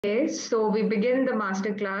Okay, so we begin the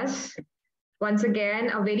masterclass. Once again,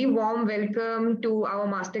 a very warm welcome to our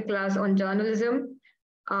masterclass on journalism.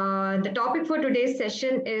 The topic for today's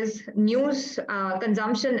session is news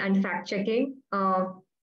consumption and fact checking.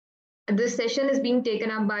 This session is being taken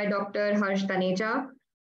up by Dr. Harsh Taneja,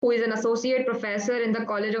 who is an associate professor in the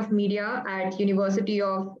College of Media at University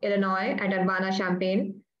of Illinois at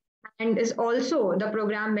Urbana-Champaign, and is also the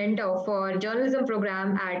program mentor for journalism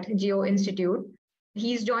program at Geo Institute.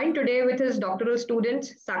 He's joined today with his doctoral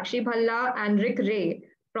students Sakshi Bhalla and Rick Ray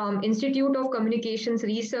from Institute of Communications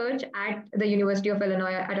Research at the University of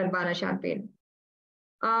Illinois at Urbana-Champaign.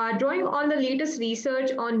 Drawing on the latest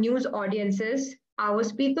research on news audiences, our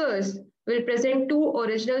speakers will present two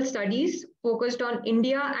original studies focused on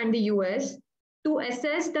India and the US to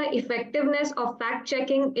assess the effectiveness of fact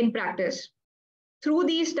checking in practice. Through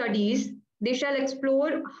these studies, they shall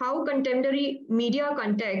explore how contemporary media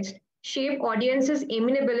contexts shape audiences'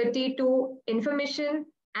 amenability to information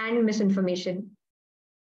and misinformation.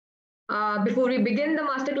 Before we begin the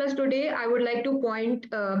masterclass today, I would like to point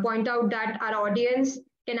out that our audience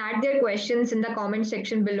can add their questions in the comment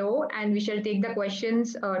section below, and we shall take the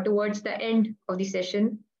questions towards the end of the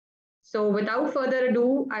session. So without further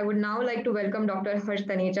ado, I would now like to welcome Dr. Harsh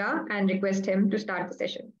Taneja and request him to start the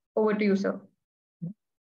session. Over to you, sir.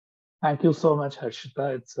 Thank you so much,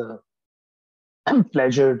 Harshita. It's a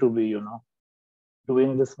pleasure to be,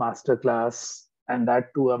 doing this masterclass, and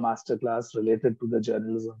that too a masterclass related to the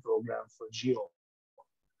journalism program for Geo,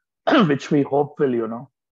 which we hope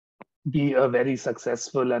will, be a very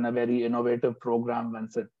successful and a very innovative program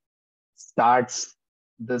once it starts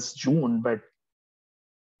this June. But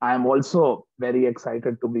I'm also very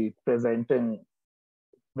excited to be presenting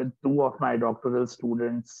with two of my doctoral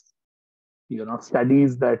students,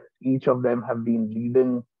 studies that each of them have been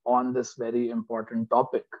leading on this very important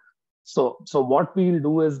topic. So what we'll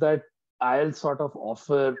do is that I'll sort of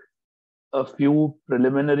offer a few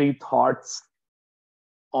preliminary thoughts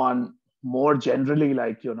on more generally,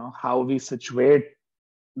 like, how we situate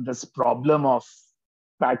this problem of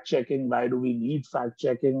fact checking, why do we need fact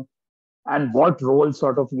checking, and what role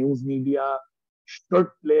sort of news media should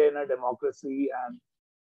play in a democracy, and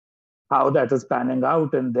how that is panning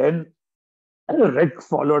out. And then Rick,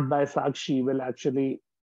 followed by Sakshi, will actually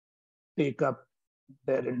take up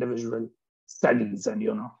their individual studies. And,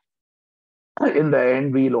 in the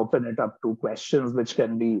end, we'll open it up to questions which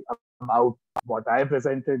can be about what I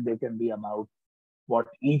presented. They can be about what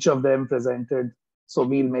each of them presented. So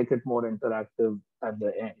we'll make it more interactive at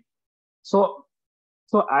the end. So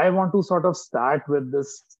I want to sort of start with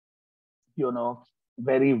this,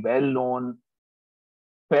 very well-known,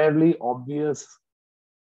 fairly obvious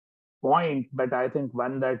point, but I think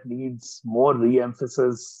one that needs more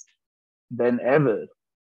re-emphasis than ever,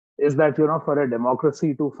 is that, for a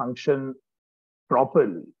democracy to function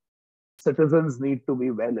properly, citizens need to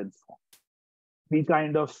be well informed. We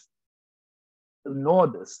kind of know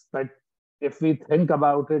this, but if we think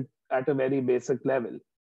about it at a very basic level,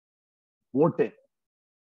 voting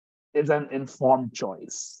is an informed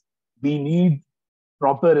choice. We need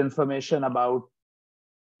proper information about,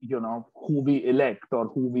 who we elect or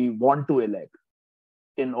who we want to elect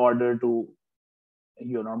in order to,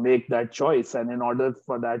 make that choice, and in order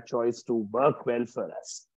for that choice to work well for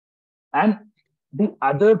us. And the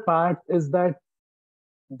other part is that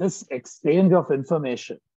this exchange of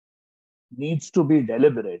information needs to be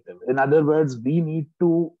deliberative. In other words, we need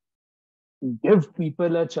to give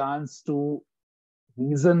people a chance to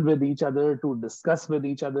reason with each other, to discuss with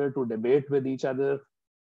each other, to debate with each other,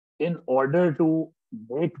 in order to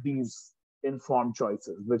make these informed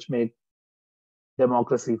choices, which make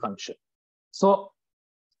democracy function. So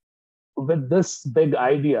with this big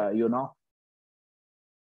idea,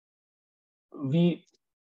 the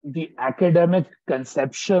academic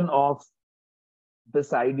conception of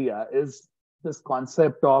this idea is this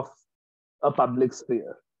concept of a public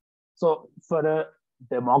sphere. So for a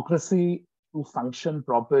democracy to function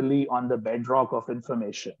properly on the bedrock of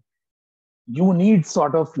information, you need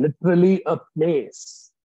sort of literally a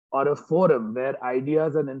place or a forum where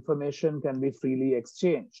ideas and information can be freely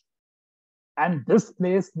exchanged. And this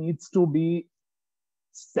place needs to be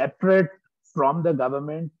separate from the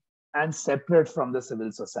government and separate from the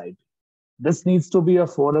civil society. This needs to be a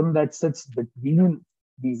forum that sits between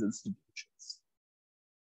these institutions.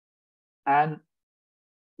 And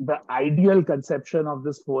the ideal conception of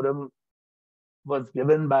this forum was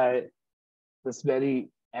given by this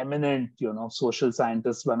very eminent, social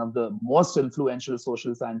scientist, one of the most influential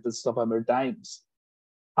social scientists of our times,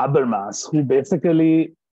 Habermas, who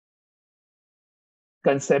basically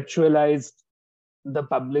conceptualized the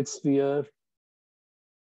public sphere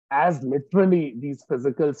as literally these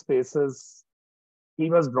physical spaces, he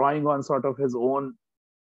was drawing on sort of his own,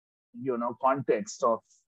 context of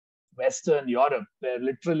Western Europe, where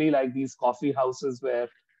literally like these coffee houses where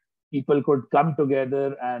people could come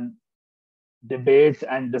together and debate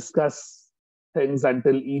and discuss things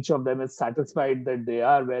until each of them is satisfied that they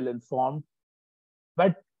are well informed.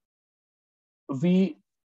 But we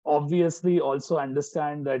obviously also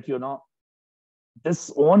understand that,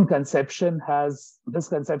 this own conception has this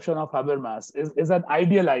conception of Habermas is an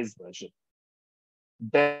idealized version.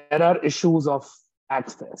 There are issues of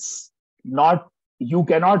access. Not You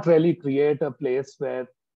cannot really create a place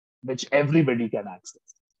which everybody can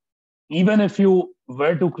access. Even if you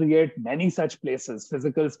were to create many such places,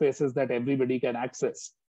 physical spaces that everybody can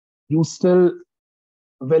access, you still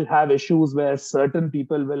will have issues where certain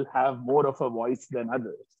people will have more of a voice than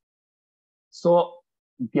others. So,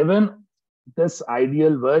 given this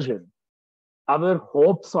ideal version, our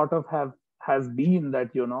hope sort of has been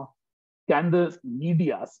that, can the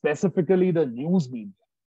media, specifically the news media,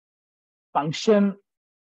 function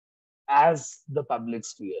as the public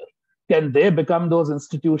sphere? Can they become those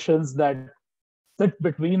institutions that sit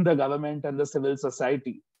between the government and the civil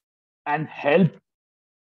society and help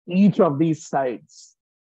each of these sides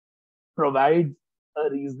provide a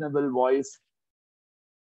reasonable voice,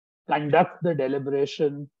 conduct the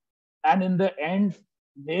deliberation, and in the end,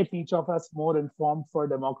 make each of us more informed for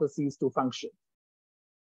democracies to function?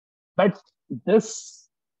 But this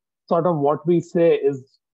sort of what we say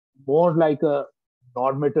is more like a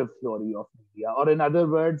normative theory of media, or in other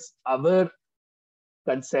words, our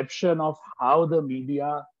conception of how the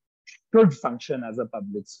media should function as a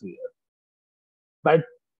public sphere. But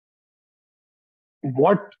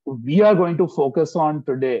what we are going to focus on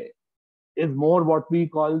today is more what we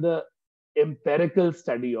call the empirical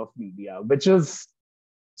study of media, which is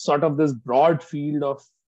sort of this broad field of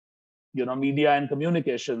media and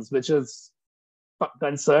communications, which is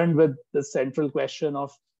concerned with the central question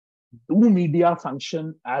of, do media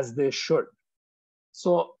function as they should?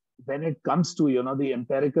 So when it comes to the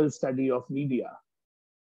empirical study of media,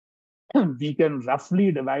 we can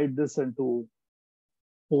roughly divide this into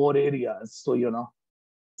 4 areas. So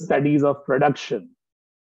studies of production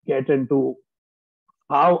get into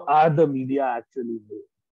how are the media actually made.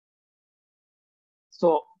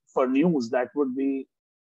 So for news, that would be,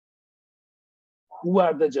 who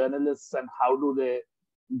are the journalists and how do they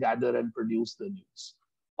gather and produce the news?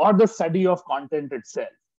 Or the study of content itself.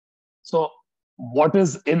 So what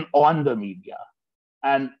is on the media?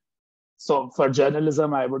 And so for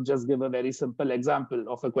journalism, I would just give a very simple example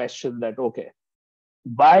of a question that, okay,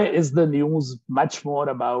 why is the news much more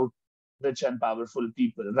about rich and powerful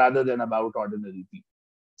people rather than about ordinary people?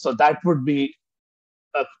 So that would be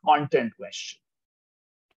a content question.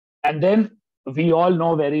 And then we all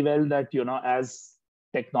know very well that, as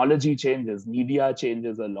technology changes, media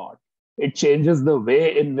changes a lot. It changes the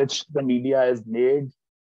way in which the media is made.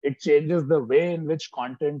 It changes the way in which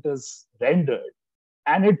content is rendered.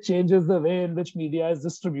 And it changes the way in which media is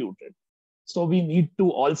distributed. So we need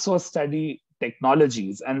to also study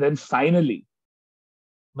technologies. And then finally,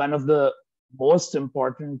 one of the most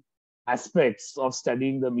important aspects of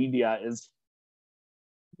studying the media is,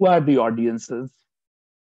 who are the audiences?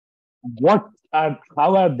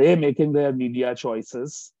 How are they making their media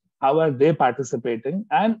choices? How are they participating?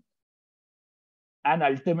 And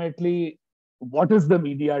ultimately, what is the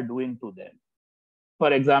media doing to them?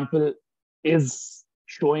 For example, is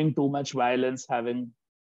showing too much violence having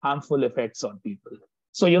harmful effects on people?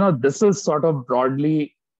 So, this is sort of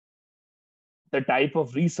broadly the type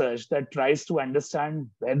of research that tries to understand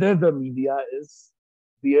whether the media is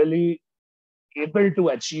really able to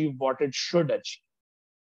achieve what it should achieve.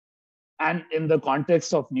 And in the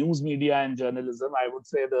context of news media and journalism, I would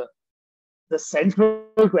say the central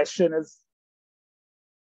question is,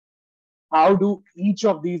 how do each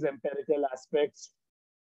of these empirical aspects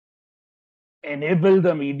enable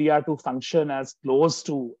the media to function as close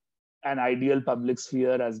to an ideal public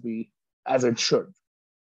sphere as it should?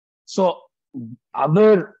 So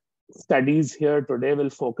our studies here today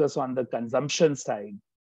will focus on the consumption side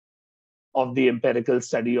of the empirical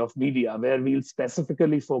study of media, where we'll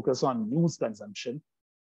specifically focus on news consumption.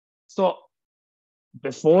 So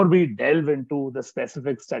before we delve into the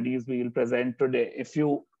specific studies we will present today, if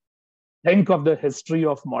you think of the history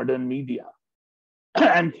of modern media,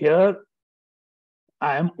 and here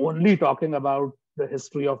I am only talking about the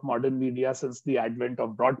history of modern media since the advent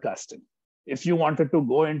of broadcasting. If you wanted to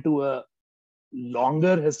go into a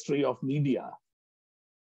longer history of media,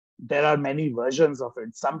 there are many versions of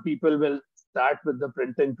it. Some people will start with the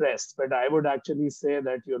printing press, but I would actually say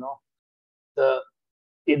that, the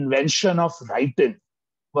invention of writing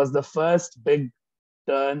was the first big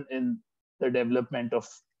turn in the development of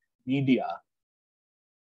media,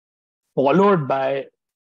 followed by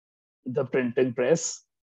the printing press,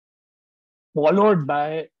 followed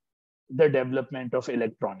by the development of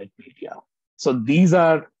electronic media. So these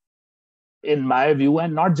are, in my view,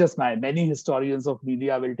 and not just many historians of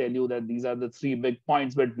media will tell you that these are the three big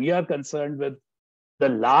points, but we are concerned with the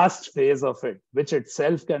last phase of it, which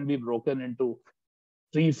itself can be broken into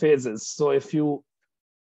three phases. So if you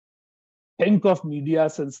think of media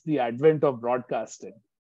since the advent of broadcasting,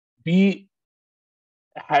 we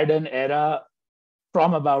had an era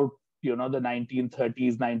from about the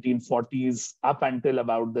 1930s, 1940s, up until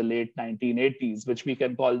about the late 1980s, which we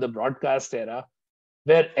can call the broadcast era,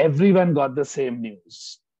 where everyone got the same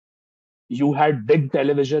news. You had big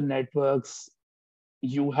television networks,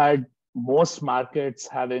 you had most markets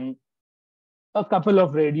having a couple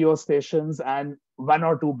of radio stations and one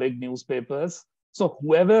or two big newspapers. So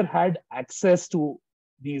whoever had access to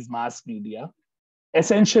these mass media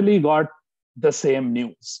essentially got the same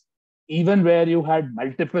news. Even where you had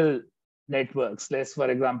multiple networks, let's, for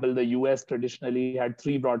example, the US traditionally had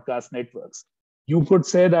 3 broadcast networks, you could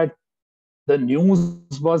say that the news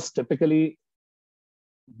was typically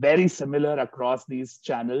very similar across these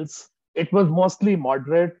channels. It was mostly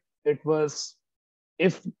moderate. It was,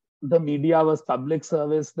 if the media was public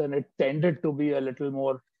service, then it tended to be a little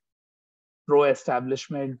more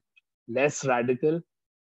pro-establishment, less radical.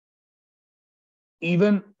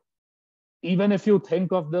 Even if you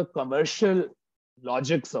think of the commercial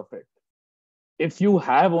logics of it, if you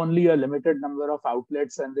have only a limited number of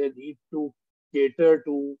outlets and they need to cater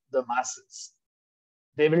to the masses,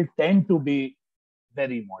 they will tend to be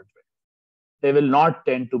very moderate. They will not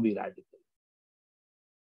tend to be radical.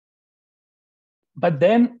 But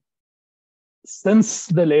then, since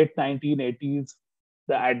the late 1980s,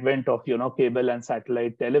 the advent of cable and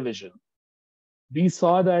satellite television, we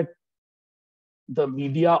saw that the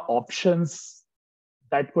media options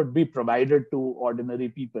that could be provided to ordinary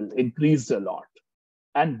people increased a lot.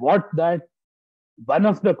 And one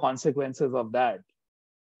of the consequences of that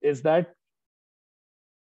is that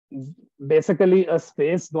basically a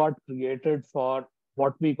space got created for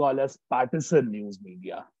what we call as partisan news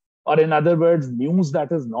media. Or in other words, news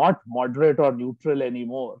that is not moderate or neutral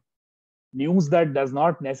anymore. News that does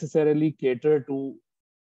not necessarily cater to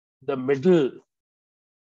the middle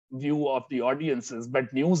view of the audiences,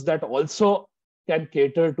 but news that also can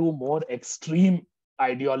cater to more extreme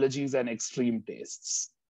ideologies and extreme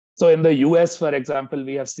tastes. So in the US, for example,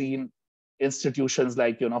 we have seen institutions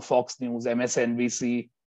like Fox News, MSNBC,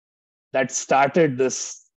 that started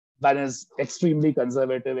this. One is extremely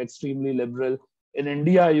conservative, extremely liberal. In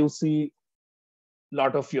India, you see a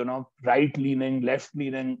lot of right-leaning,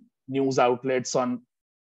 left-leaning news outlets on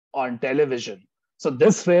television. So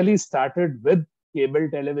this really started with cable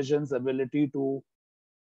television's ability to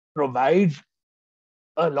provide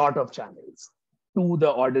a lot of channels to the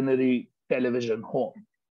ordinary television home.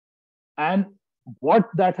 And what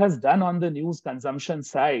that has done on the news consumption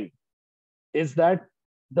side is that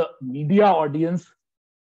the media audience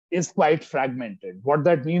is quite fragmented. What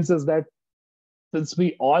that means is that since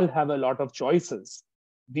we all have a lot of choices,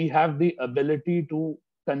 we have the ability to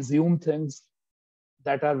consume things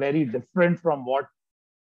that are very different from what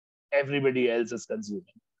everybody else is consuming,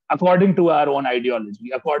 according to our own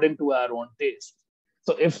ideology, according to our own taste.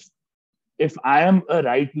 So if I am a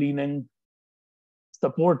right-leaning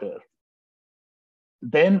supporter,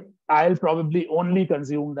 then I'll probably only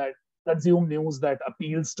consume news that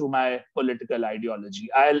appeals to my political ideology.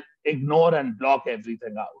 I'll ignore and block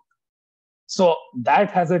everything out. So that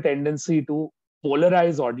has a tendency to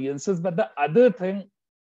polarize audiences. But the other thing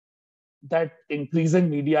that increasing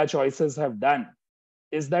media choices have done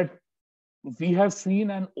is that we have seen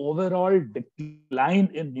an overall decline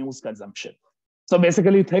in news consumption. So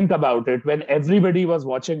basically, think about it. When everybody was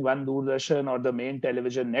watching one Doordarshan or the main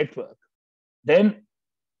television network, then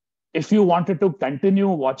if you wanted to continue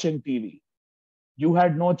watching TV, you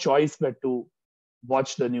had no choice but to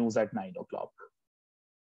watch the news at 9 o'clock.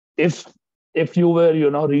 If you were,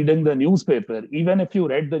 reading the newspaper, even if you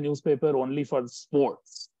read the newspaper only for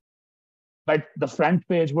sports, but the front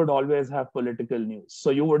page would always have political news. So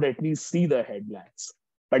you would at least see the headlines.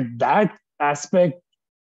 But that aspect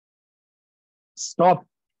stopped,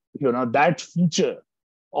 that feature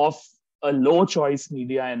of a low choice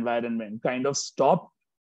media environment kind of stopped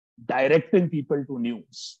directing people to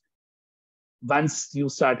news once you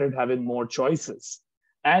started having more choices.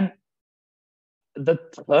 And the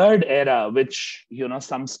third era, which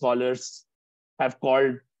some scholars have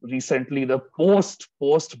called recently the post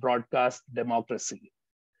broadcast democracy,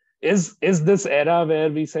 is this era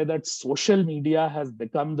where we say that social media has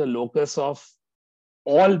become the locus of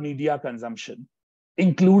all media consumption,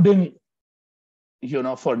 including,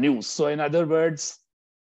 for news. So in other words,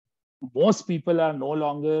 most people are no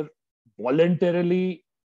longer voluntarily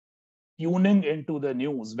tuning into the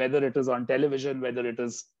news, whether it is on television, whether it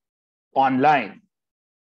is online.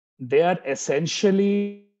 They are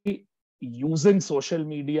essentially using social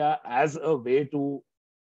media as a way to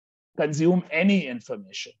consume any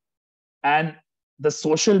information. And the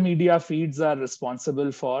social media feeds are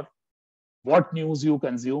responsible for what news you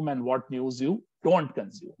consume and what news you don't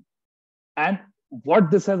consume. And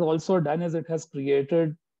what this has also done is it has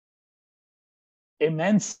created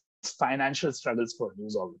immense financial struggles for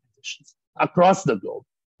news organizations across the globe.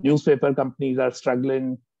 Newspaper companies are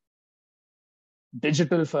struggling.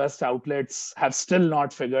 Digital first outlets have still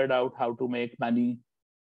not figured out how to make money.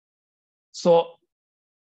 So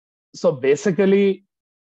basically,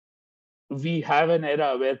 we have an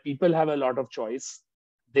era where people have a lot of choice.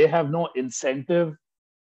 They have no incentive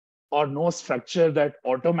or no structure that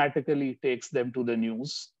automatically takes them to the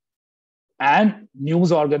news. And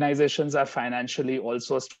news organizations are financially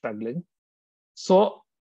also struggling. So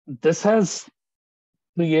this has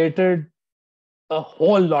created a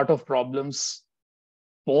whole lot of problems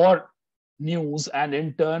for news and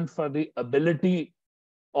in turn for the ability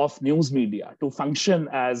of news media to function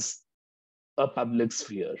as a public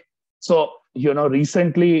sphere. So,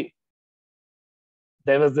 recently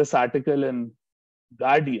there was this article in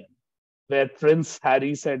Guardian where Prince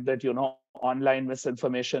Harry said that, online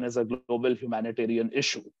misinformation is a global humanitarian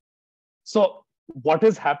issue. So what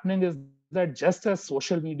is happening is that just as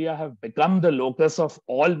social media have become the locus of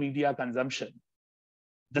all media consumption,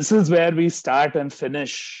 this is where we start and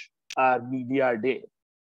finish our media day.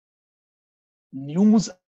 News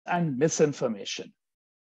and misinformation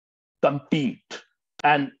compete.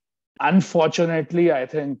 And unfortunately, I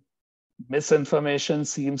think misinformation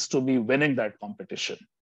seems to be winning that competition.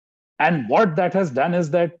 And what that has done is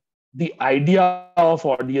that the idea of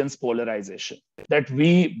audience polarization, that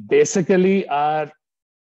we basically are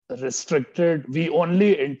restricted, we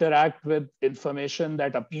only interact with information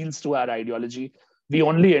that appeals to our ideology. We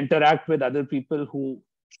only interact with other people who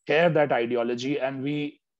share that ideology, and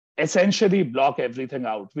we essentially block everything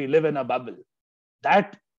out. We live in a bubble.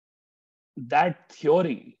 That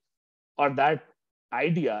theory or that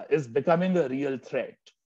idea is becoming a real threat.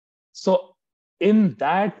 So in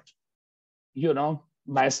that,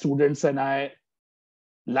 my students and I,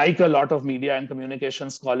 like a lot of media and communication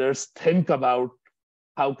scholars, think about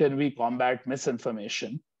how can we combat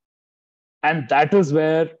misinformation. And that is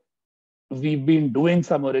where we've been doing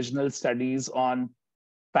some original studies on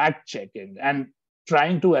fact checking and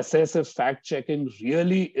trying to assess if fact checking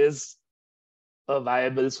really is a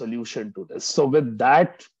viable solution to this. So with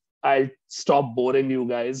that, I'll stop boring you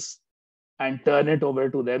guys and turn it over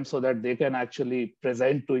to them so that they can actually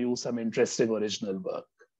present to you some interesting original work.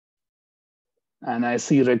 And I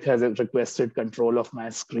see Rick has requested control of my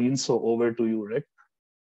screen. So over to you, Rick.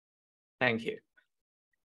 Thank you.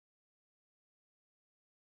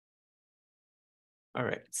 All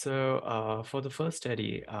right. So for the first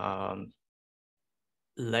study,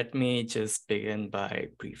 let me just begin by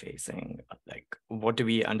prefacing, like, what do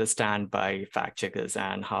we understand by fact checkers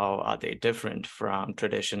and how are they different from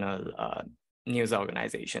traditional news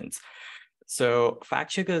organizations? So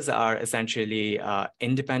fact checkers are essentially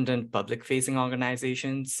independent public-facing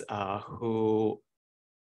organizations who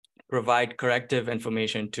provide corrective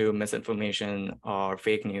information to misinformation or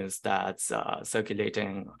fake news that's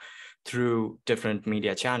circulating through different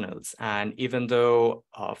media channels. And even though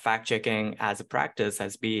fact-checking as a practice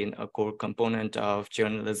has been a core component of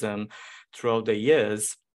journalism throughout the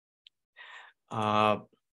years, the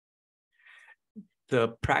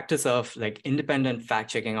practice of like independent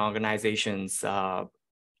fact-checking organizations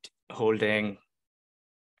holding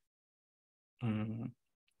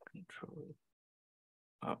control.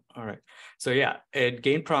 All right. So yeah, it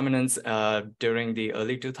gained prominence during the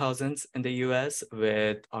early 2000s in the US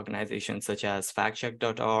with organizations such as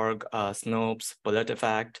factcheck.org, Snopes,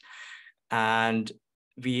 PolitiFact. And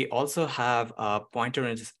we also have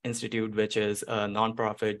Poynter Institute, which is a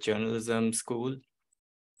nonprofit journalism school.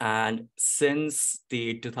 And since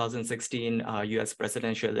the 2016 US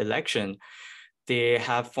presidential election, they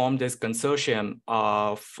have formed this consortium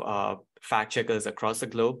of fact checkers across the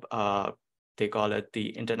globe. They call it the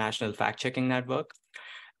International Fact-Checking Network.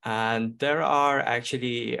 And there are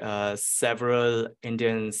actually several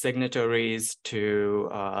Indian signatories to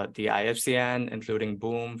the IFCN, including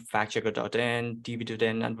Boom, FactChecker.in, TV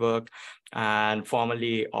Today Network, and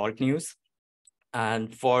formerly Alt News.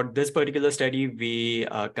 And for this particular study, we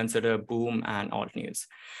consider boom and alt news.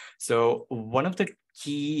 So one of the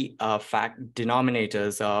key fact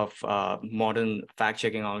denominators of modern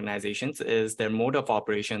fact-checking organizations is their mode of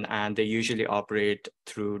operation, and they usually operate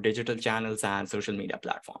through digital channels and social media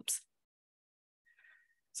platforms.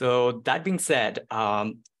 So that being said,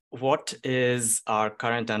 what is our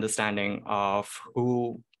current understanding of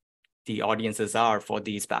who the audiences are for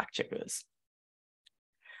these fact checkers?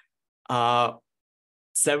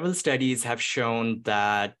 Several studies have shown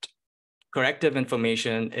that corrective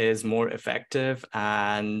information is more effective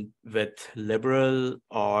and with liberal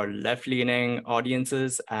or left-leaning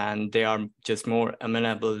audiences, and they are just more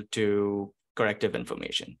amenable to corrective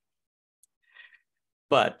information.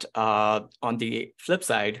 But on the flip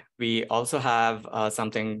side, we also have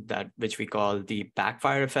something which we call the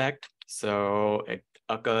backfire effect. So it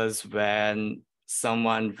occurs when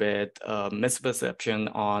someone with a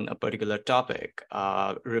misperception on a particular topic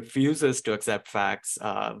refuses to accept facts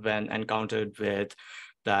when encountered with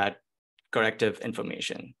that corrective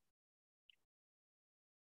information.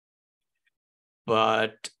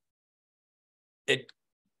 But it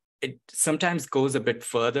sometimes goes a bit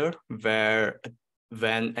further, where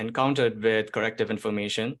when encountered with corrective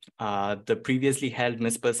information, the previously held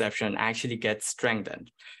misperception actually gets strengthened.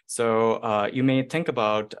 So you may think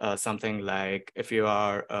about something like if you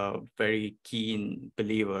are a very keen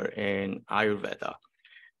believer in Ayurveda,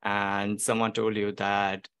 and someone told you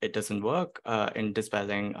that it doesn't work in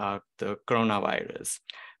dispelling the coronavirus,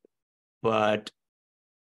 but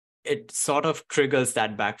it sort of triggers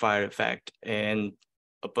that backfire effect in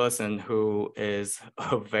a person who is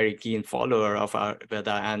a very keen follower of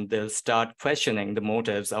Ayurveda, and they'll start questioning the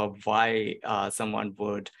motives of why someone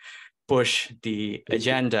would push the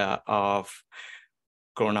agenda of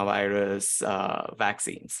coronavirus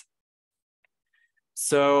vaccines.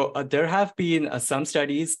 So there have been some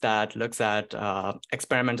studies that looks at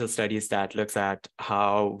experimental studies that looks at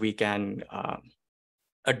how we can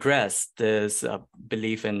address this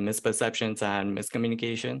belief in misperceptions and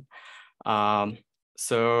miscommunication.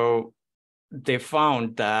 So they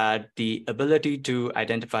found that the ability to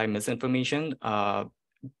identify misinformation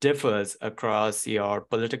differs across your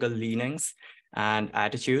political leanings and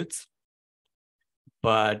attitudes,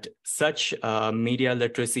 but such media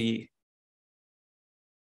literacy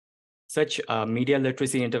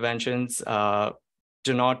interventions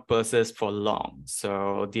do not persist for long.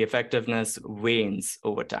 So the effectiveness wanes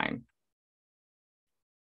over time.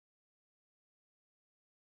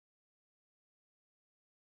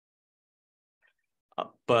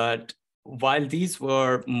 But while these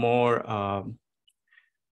were more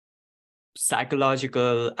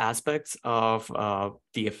psychological aspects of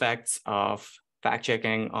the effects of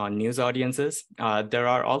fact-checking on news audiences, there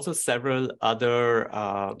are also several other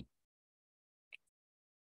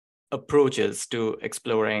approaches to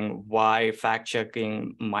exploring why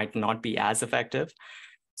fact-checking might not be as effective.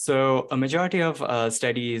 So a majority of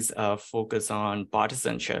studies focus on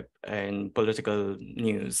partisanship in political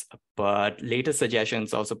news, but later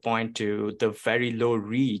suggestions also point to the very low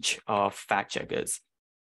reach of fact-checkers,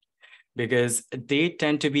 because they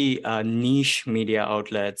tend to be niche media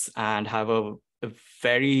outlets and have a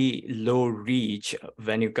very low reach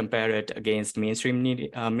when you compare it against mainstream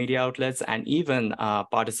media outlets and even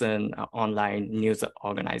partisan online news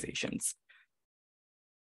organizations.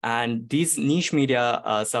 And these niche media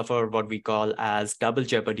suffer what we call as double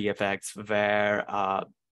jeopardy effects, where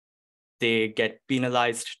they get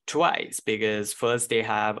penalized twice, because first they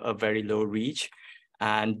have a very low reach,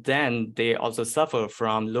 and then they also suffer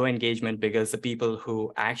from low engagement because the people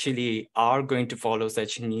who actually are going to follow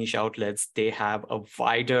such niche outlets, they have a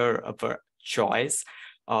wider choice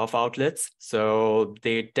of outlets. So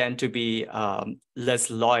they tend to be less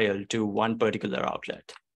loyal to one particular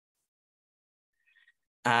outlet.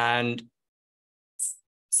 And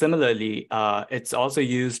similarly, it's also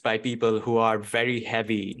used by people who are very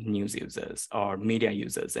heavy news users or media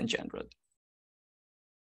users in general.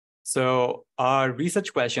 So our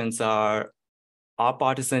research questions are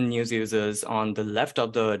partisan news users on the left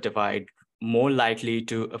of the divide more likely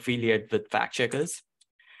to affiliate with fact checkers?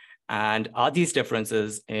 And are these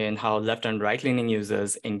differences in how left and right-leaning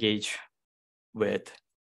users engage with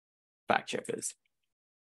fact checkers?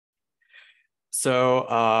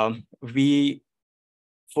 So we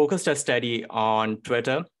focused a study on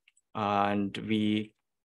Twitter, and we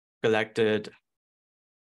collected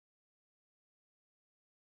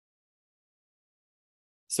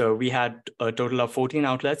So we had a total of 14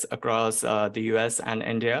 outlets across the US and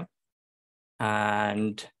India.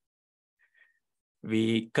 And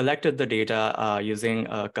We collected the data using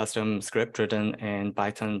a custom script written in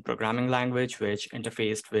Python programming language, which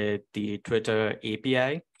interfaced with the Twitter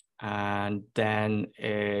API. And then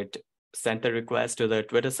it sent the request to the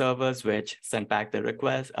Twitter servers, which sent back the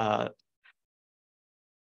request,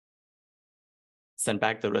 sent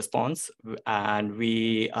back the response. And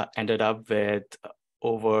we ended up with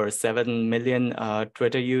over 7 million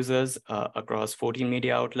Twitter users across 14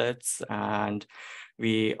 media outlets. And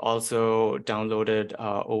we also downloaded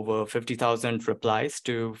over 50,000 replies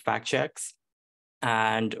to fact checks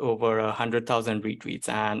and over 100,000 retweets.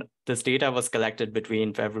 And this data was collected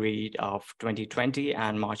between February of 2020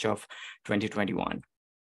 and March of 2021.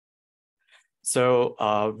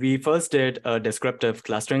 So we first did a descriptive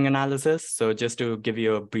clustering analysis. So just to give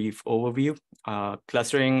you a brief overview,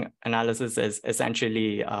 clustering analysis is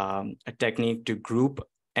essentially a technique to group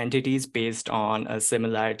entities based on a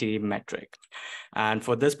similarity metric. And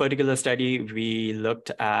for this particular study, we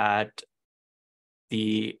looked at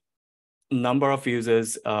the number of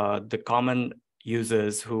users, the common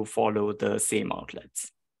users who follow the same outlets.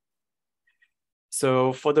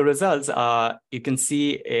 So for the results, you can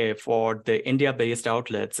see for the India-based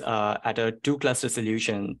outlets at a two-cluster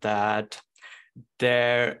solution that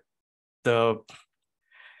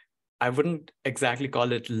I wouldn't exactly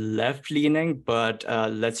call it left-leaning, but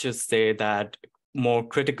let's just say that more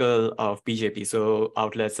critical of BJP. So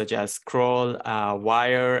outlets such as Scroll,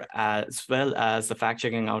 Wire, as well as the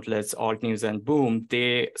fact-checking outlets, Alt News and Boom,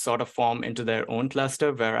 they sort of form into their own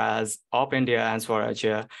cluster, whereas Op India and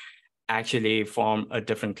Swarajya actually form a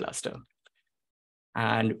different cluster.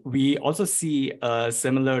 And we also see a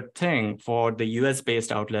similar thing for the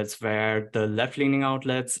US-based outlets, where the left-leaning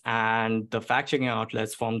outlets and the fact-checking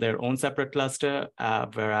outlets form their own separate cluster,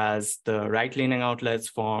 whereas the right-leaning outlets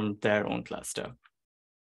form their own cluster.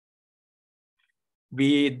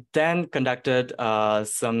 We then conducted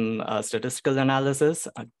some statistical analysis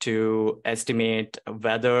to estimate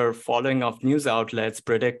whether following of news outlets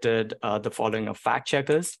predicted the following of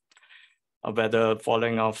fact-checkers, whether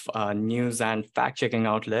following of news and fact-checking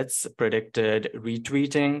outlets predicted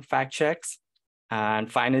retweeting fact checks, and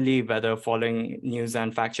finally, whether following news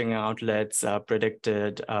and fact-checking outlets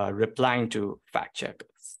predicted replying to fact checkers.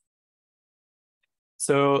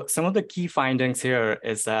 So some of the key findings here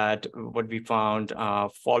is that what we found,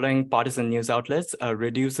 following partisan news outlets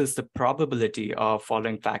reduces the probability of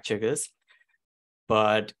following fact checkers.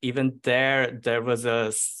 But even there was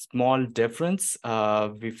a small difference.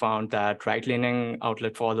 We found that right-leaning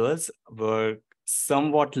outlet followers were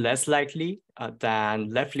somewhat less likely than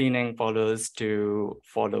left-leaning followers to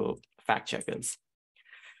follow fact-checkers.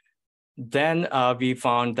 Then we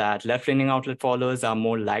found that left-leaning outlet followers are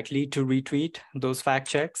more likely to retweet those fact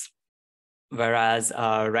checks, whereas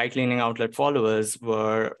right-leaning outlet followers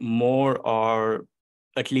were more or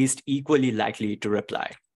at least equally likely to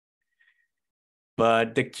reply.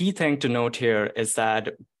 But the key thing to note here is that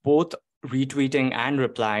both retweeting and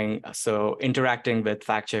replying, so interacting with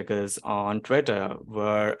fact checkers on Twitter,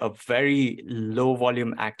 were a very low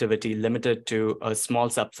volume activity limited to a small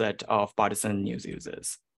subset of partisan news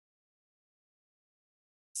users.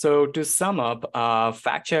 So to sum up,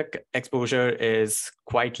 fact check exposure is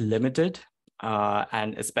quite limited,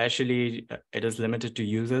 and especially it is limited to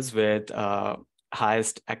users with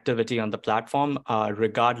highest activity on the platform,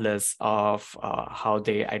 regardless of how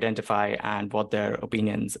they identify and what their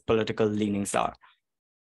opinions, political leanings are.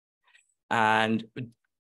 And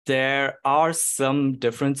there are some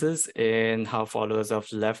differences in how followers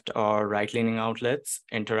of left or right-leaning outlets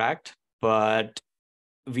interact, but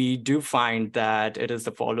we do find that it is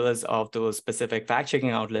the followers of those specific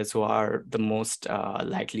fact-checking outlets who are the most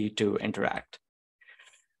likely to interact.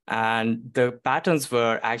 And the patterns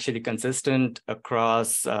were actually consistent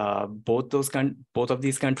across both of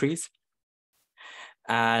these countries.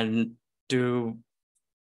 And to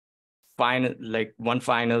find one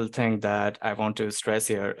final thing that I want to stress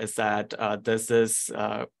here is that there's this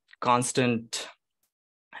constant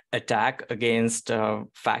attack against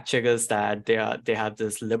fact checkers that they have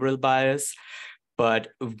this liberal bias, but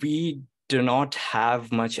we do not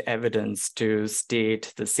have much evidence to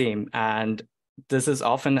state the same. And this is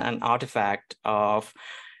often an artifact of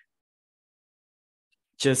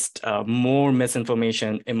just more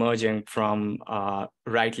misinformation emerging from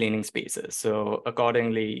right-leaning spaces. So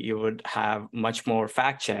accordingly, you would have much more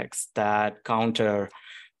fact checks that counter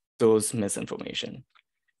those misinformation.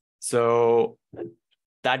 So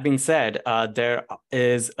that being said, there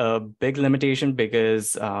is a big limitation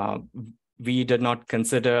because we did not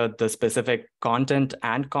consider the specific content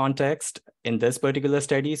and context in this particular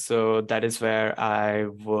study. So that is where I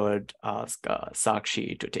would ask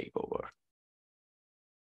Sakshi to take over.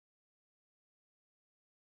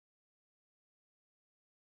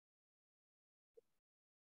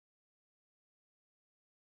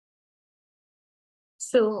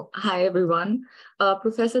 So, hi everyone.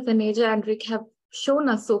 Professor Taneja and Rick have shown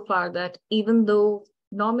us so far that even though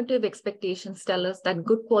normative expectations tell us that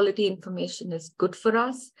good quality information is good for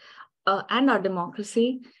us and our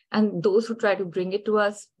democracy, and those who try to bring it to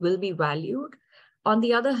us will be valued, on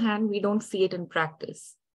the other hand, we don't see it in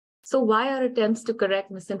practice. So why are attempts to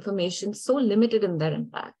correct misinformation so limited in their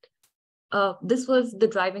impact? This was the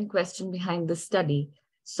driving question behind this study.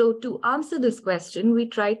 So to answer this question, we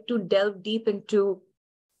tried to delve deep into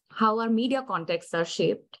how our media contexts are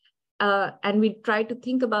shaped. And we try to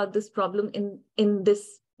think about this problem in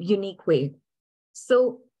this unique way.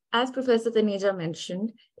 So as Professor Taneja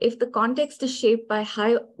mentioned, if the context is shaped by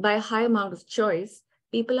a high amount of choice,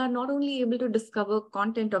 people are not only able to discover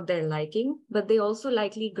content of their liking, but they also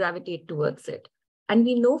likely gravitate towards it. And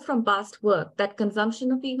we know from past work that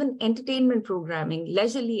consumption of even entertainment programming,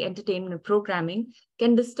 leisurely entertainment programming,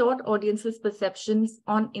 can distort audiences' perceptions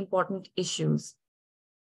on important issues.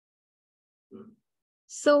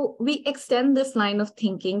 So we extend this line of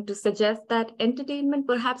thinking to suggest that entertainment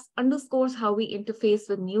perhaps underscores how we interface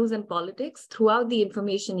with news and politics throughout the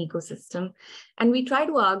information ecosystem. And we try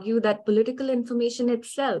to argue that political information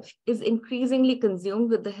itself is increasingly consumed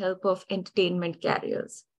with the help of entertainment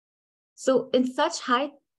carriers. So in such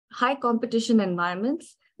high competition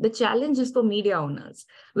environments, the challenge is for media owners,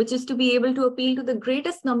 which is to be able to appeal to the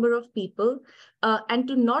greatest number of people and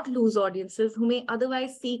to not lose audiences who may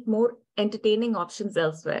otherwise seek more entertaining options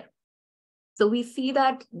elsewhere. So we see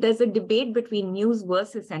that there's a debate between news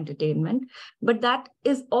versus entertainment, but that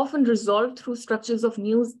is often resolved through structures of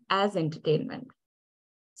news as entertainment.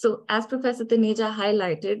 So as Professor Taneja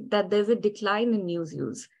highlighted, that there's a decline in news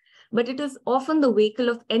use, but it is often the vehicle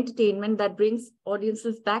of entertainment that brings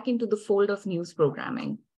audiences back into the fold of news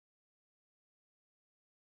programming.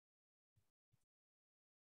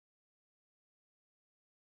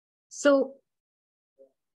 So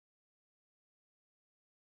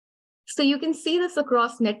you can see this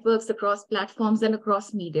across networks, across platforms, and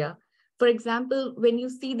across media. For example, when you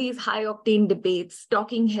see these high-octane debates,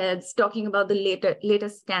 talking heads talking about the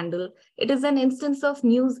latest scandal, it is an instance of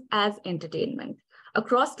news as entertainment.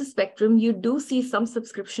 Across the spectrum, you do see some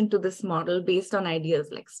subscription to this model based on ideas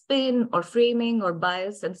like spin or framing or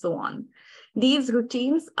bias and so on. These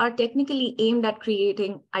routines are technically aimed at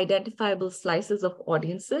creating identifiable slices of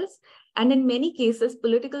audiences. And in many cases,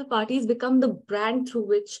 political parties become the brand through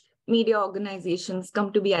which media organizations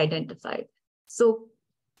come to be identified. So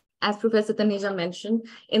as Professor Taneja mentioned,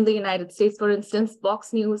 in the United States, for instance,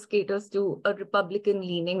 Fox News caters to a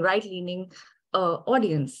Republican-leaning, right-leaning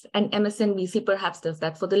audience, and MSNBC perhaps does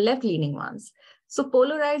that for the left-leaning ones. So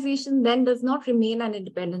polarization then does not remain an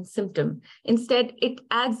independent symptom. Instead, it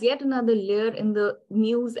adds yet another layer in the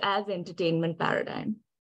news as entertainment paradigm.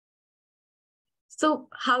 So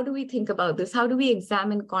how do we think about this? How do we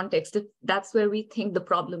examine context if that's where we think the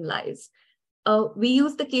problem lies? We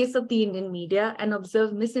use the case of the Indian media and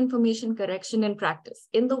observe misinformation correction in practice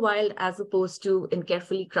in the wild as opposed to in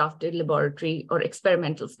carefully crafted laboratory or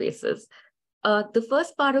experimental spaces. The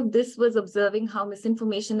first part of this was observing how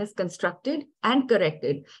misinformation is constructed and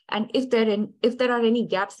corrected, and if there are any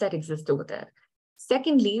gaps that exist over there.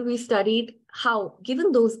 Secondly, we studied how,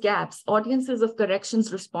 given those gaps, audiences of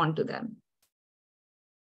corrections respond to them.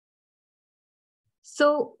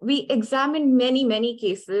 So we examined many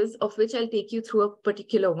cases, of which I'll take you through a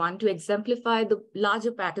particular one to exemplify the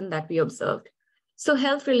larger pattern that we observed. So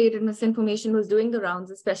health-related misinformation was doing the rounds,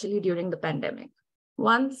 especially during the pandemic.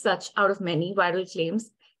 One such out of many viral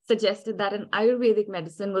claims suggested that an Ayurvedic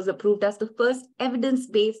medicine was approved as the first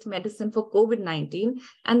evidence-based medicine for COVID-19,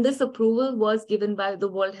 and this approval was given by the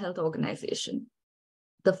World Health Organization.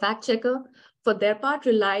 The fact checker, for their part,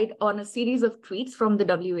 relied on a series of tweets from the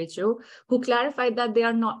WHO, who clarified that they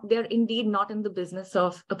are indeed not in the business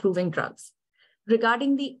of approving drugs.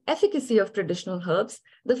 Regarding the efficacy of traditional herbs,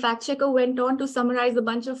 the fact checker went on to summarize a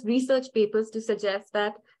bunch of research papers to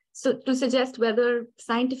suggest whether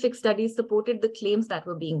scientific studies supported the claims that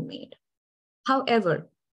were being made. However,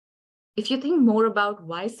 if you think more about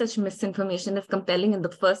why such misinformation is compelling in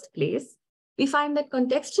the first place, we find that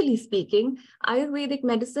contextually speaking, Ayurvedic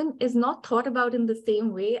medicine is not thought about in the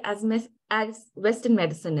same way as Western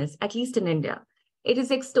medicine is, at least in India. It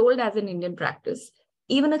is extolled as an Indian practice.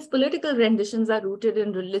 Even its political renditions are rooted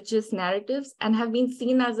in religious narratives and have been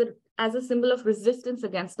seen as a symbol of resistance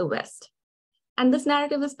against the West. And this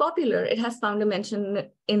narrative is popular. It has found a mention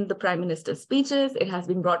in the Prime Minister's speeches. It has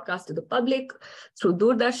been broadcast to the public through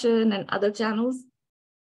Doordarshan and other channels.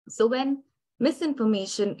 So when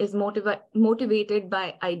misinformation is motivated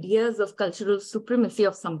by ideas of cultural supremacy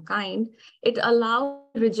of some kind, it allows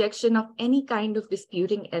rejection of any kind of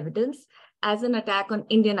disputing evidence as an attack on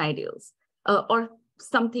Indian ideals or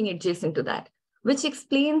something adjacent to that, which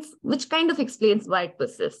kind of explains why it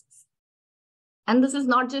persists. And this is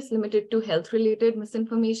not just limited to health-related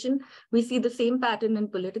misinformation. We see the same pattern in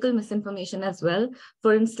political misinformation as well.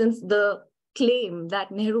 For instance, the claim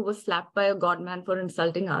that Nehru was slapped by a godman for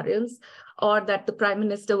insulting Aryans, or that the prime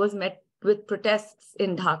minister was met with protests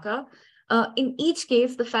in Dhaka. In each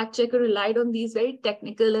case, the fact checker relied on these very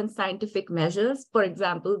technical and scientific measures. For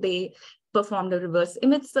example, they performed a reverse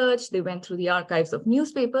image search. They went through the archives of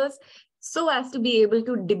newspapers so as to be able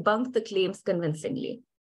to debunk the claims convincingly.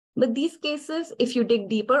 But these cases, if you dig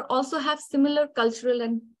deeper, also have similar cultural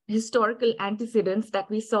and historical antecedents that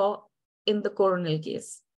we saw in the Coronel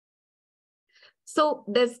case. So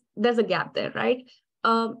there's a gap there, right?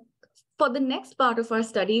 For the next part of our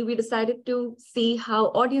study, we decided to see how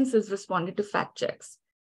audiences responded to fact checks.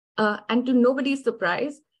 And to nobody's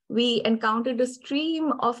surprise, we encountered a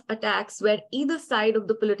stream of attacks where either side of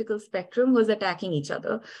the political spectrum was attacking each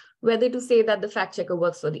other, whether to say that the fact checker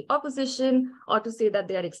works for the opposition or to say that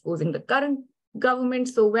they are exposing the current government.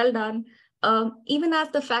 So well done. Even as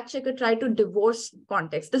the fact checker tried to divorce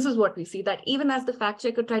context, this is what we see, that even as the fact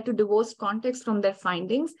checker tried to divorce context from their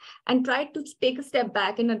findings and tried to take a step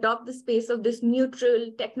back and adopt the space of this neutral,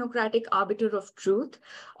 technocratic arbiter of truth,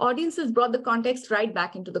 audiences brought the context right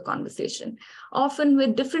back into the conversation, often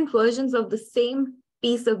with different versions of the same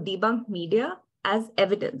piece of debunked media as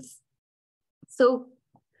evidence. So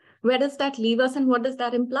where does that leave us and what does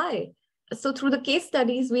that imply? So through the case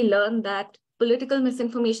studies, we learned that political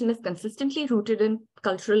misinformation is consistently rooted in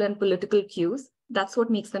cultural and political cues. That's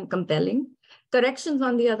what makes them compelling. Corrections,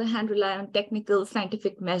 on the other hand, rely on technical,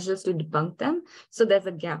 scientific measures to debunk them. So there's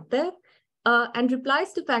a gap there. And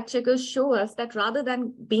replies to fact checkers show us that rather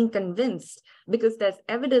than being convinced because there's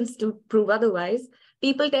evidence to prove otherwise,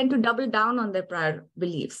 people tend to double down on their prior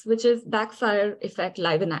beliefs, which is backfire effect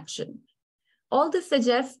live in action. All this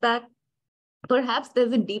suggests that perhaps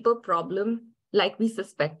there's a deeper problem like we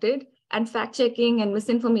suspected, and fact-checking and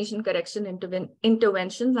misinformation correction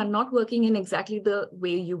interventions are not working in exactly the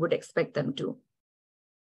way you would expect them to.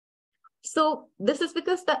 So this is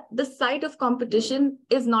because the site of competition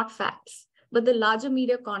is not facts, but the larger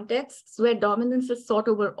media contexts where dominance is sought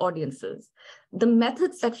over audiences. The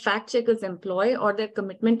methods that fact-checkers employ or their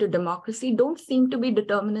commitment to democracy don't seem to be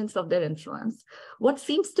determinants of their influence. What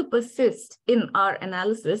seems to persist in our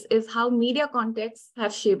analysis is how media contexts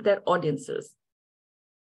have shaped their audiences.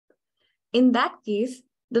 In that case,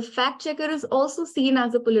 the fact checker is also seen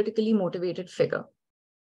as a politically motivated figure.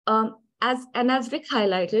 As Rick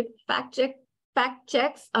highlighted, fact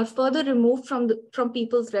checks are further removed from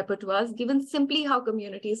people's repertoires, given simply how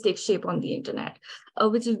communities take shape on the internet,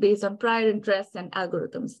 which is based on prior interests and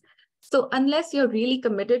algorithms. So unless you're really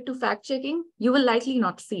committed to fact checking, you will likely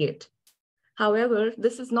not see it. However,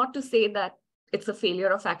 this is not to say that it's a failure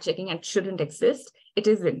of fact checking and shouldn't exist. It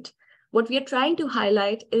isn't. What we are trying to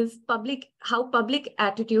highlight is how public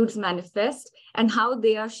attitudes manifest and how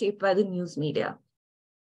they are shaped by the news media.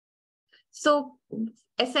 So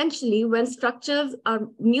essentially, when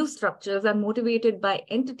news structures are motivated by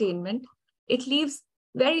entertainment, it leaves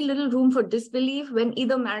very little room for disbelief when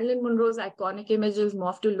either Marilyn Monroe's iconic images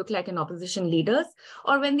morph to look like an opposition leader's,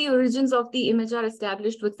 or when the origins of the image are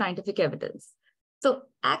established with scientific evidence. So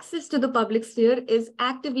access to the public sphere is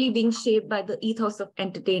actively being shaped by the ethos of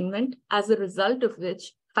entertainment, as a result of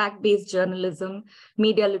which fact-based journalism,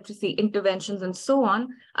 media literacy interventions, and so on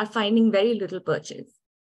are finding very little purchase.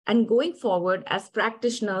 And going forward, as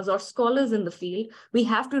practitioners or scholars in the field, we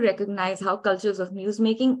have to recognize how cultures of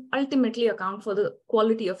newsmaking ultimately account for the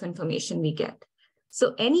quality of information we get.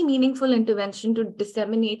 So any meaningful intervention to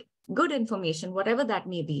disseminate good information, whatever that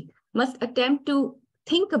may be, must attempt to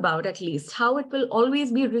think about at least how it will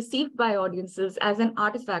always be received by audiences as an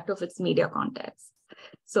artifact of its media context.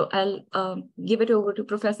 So I'll give it over to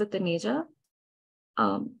Professor Taneja.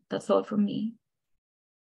 That's all from me.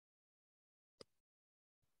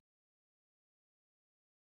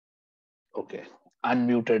 Okay,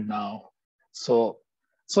 unmuted now. So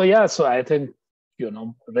I think,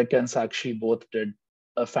 Rick and Sakshi both did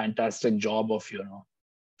a fantastic job of,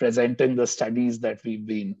 presenting the studies that we've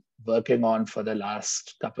been working on for the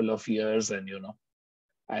last couple of years. And,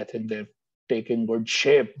 I think they're taking good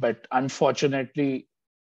shape. But unfortunately,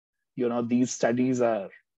 these studies are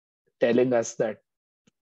telling us that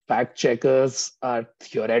fact checkers are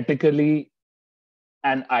theoretically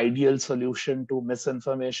an ideal solution to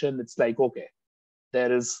misinformation. It's like, okay,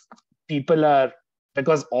 people are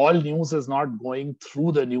because all news is not going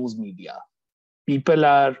through the news media. People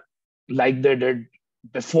are, like they did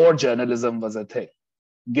before journalism was a thing,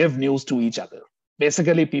 give news to each other.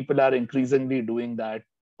 Basically, people are increasingly doing that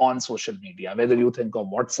on social media, whether you think of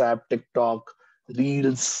WhatsApp, TikTok,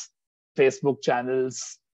 Reels, Facebook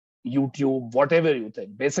channels, YouTube, whatever you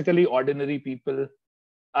think. Basically, ordinary people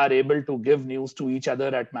are able to give news to each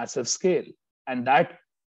other at massive scale. And that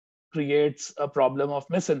creates a problem of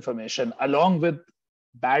misinformation, along with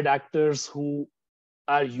bad actors who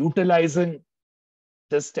are utilizing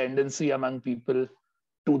this tendency among people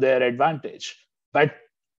to their advantage. But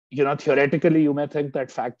theoretically, you may think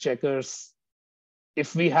that fact checkers,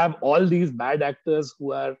 if we have all these bad actors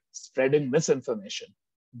who are spreading misinformation,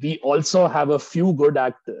 we also have a few good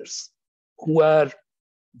actors who are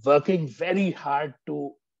working very hard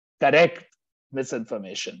to correct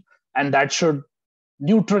misinformation. And that should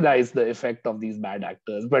neutralize the effect of these bad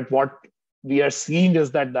actors. But what we are seeing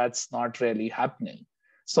is that that's not really happening.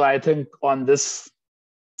 So I think on this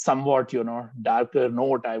somewhat, darker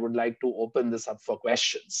note, I would like to open this up for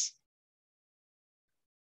questions.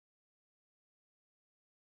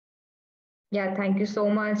 Yeah, thank you so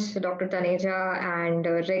much, Dr. Taneja and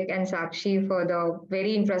Rick and Sakshi for the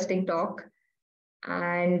very interesting talk.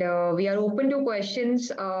 And we are open to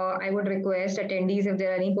questions. I would request attendees, if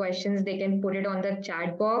there are any questions, they can put it on the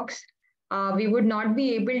chat box. We would not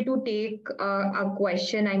be able to take a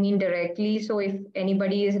question, directly. So if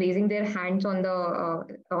anybody is raising their hands on the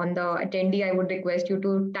attendee, I would request you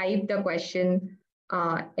to type the question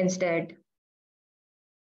instead.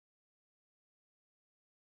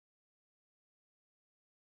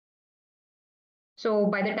 So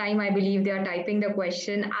by the time I believe they are typing the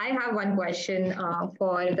question, I have one question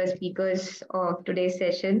for the speakers of today's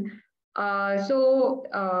session. Like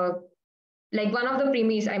one of the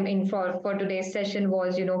premise for today's session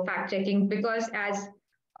was fact checking, because as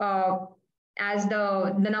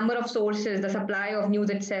the number of sources, the supply of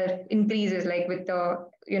news itself increases, like with the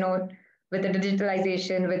with the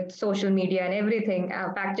digitalization, with social media and everything,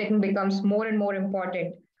 fact checking becomes more and more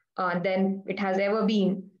important than it has ever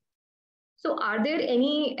been. So are there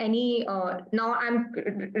any now I'm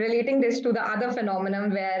relating this to the other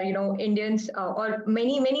phenomenon where Indians or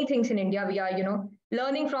many things in India, we are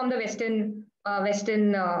learning from the Western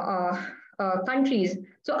countries.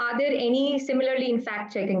 So are there any similarly in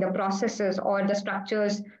fact checking, the processes or the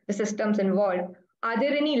structures, the systems involved? Are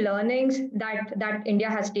there any learnings that India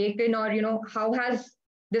has taken, or how has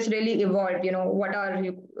this really evolved? What are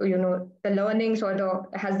the learnings, or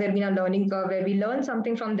has there been a learning curve where we learned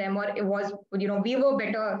something from them, or it was we were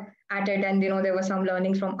better at it, and there were some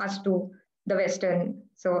learnings from us to the Western?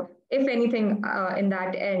 So if anything in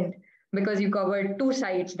that end, because you covered two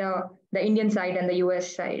sides, the Indian side and the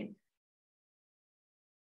US side.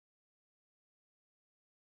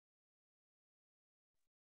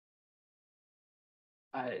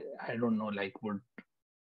 I don't know,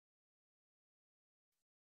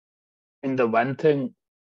 the one thing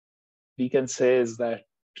we can say is that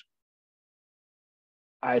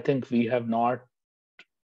I think we have not,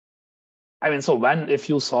 so one, if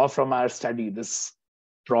you saw from our study, this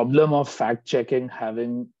problem of fact checking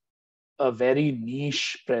having a very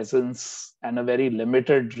niche presence and a very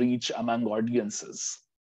limited reach among audiences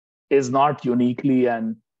is not uniquely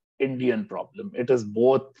an Indian problem. It is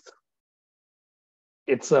both,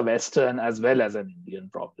 it's a Western as well as an Indian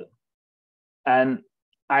problem. And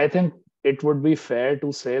I think it would be fair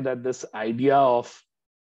to say that this idea of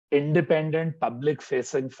independent public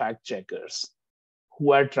facing fact checkers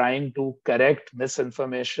who are trying to correct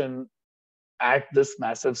misinformation at this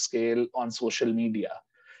massive scale on social media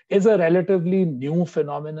is a relatively new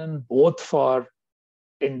phenomenon, both for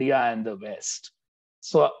India and the West.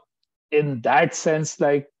 So in that sense,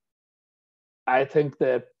 I think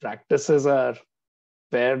their practices are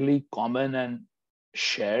fairly common and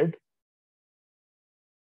shared.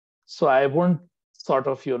 So I won't sort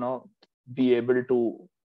of, be able to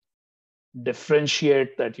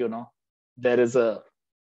differentiate that, there is a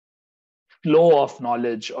flow of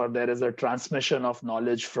knowledge or there is a transmission of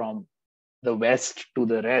knowledge from the West to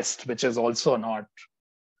the rest, which is also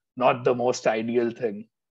not the most ideal thing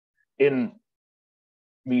in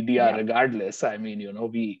media, regardless.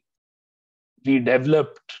 We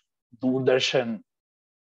developed Doordarshan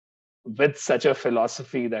with such a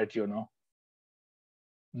philosophy that,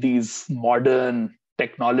 these modern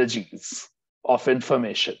technologies of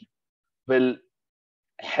information will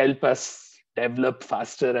help us develop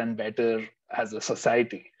faster and better as a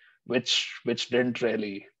society, which didn't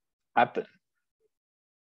really happen.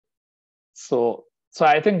 So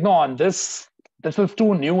I think, no, on this is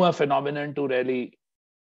too new a phenomenon to really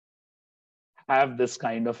have this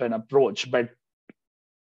kind of an approach. But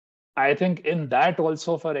I think in that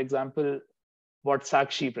also, for example, what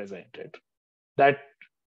Sakshi presented, that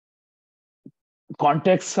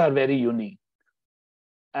contexts are very unique.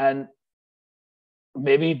 And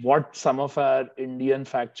maybe what some of our Indian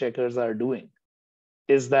fact checkers are doing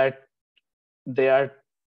is that they are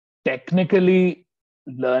technically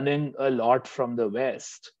learning a lot from the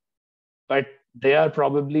West, but they are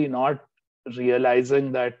probably not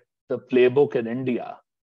realizing that the playbook in India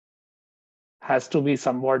has to be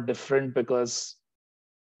somewhat different, because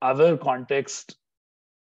our context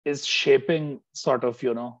is shaping sort of,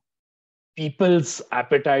 people's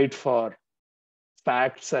appetite for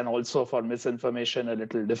facts and also for misinformation a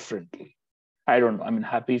little differently. I don't know. I'm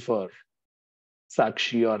happy for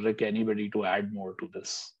Sakshi or Rick, anybody to add more to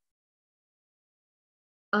this.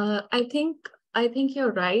 I think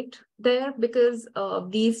you're right there, because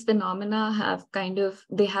these phenomena have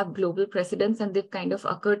they have global precedence and they've kind of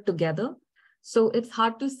occurred together. So it's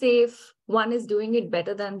hard to say if one is doing it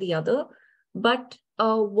better than the other. But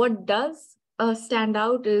what does stand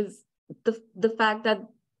out is the fact that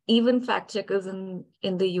even fact checkers in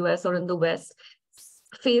the US or in the West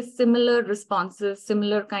face similar responses,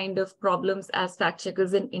 similar kind of problems as fact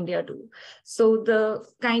checkers in India do. So the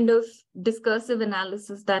kind of discursive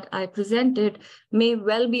analysis that I presented may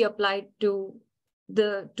well be applied to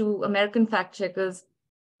American fact checkers,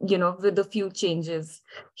 with a few changes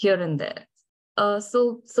here and there.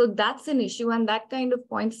 So that's an issue, and that kind of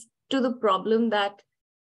points to the problem that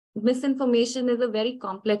misinformation is a very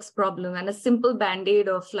complex problem, and a simple band-aid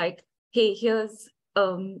of like, hey, here's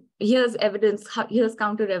evidence, here's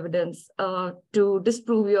counter evidence to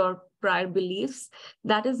disprove your prior beliefs,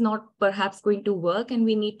 that is not perhaps going to work, and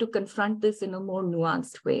we need to confront this in a more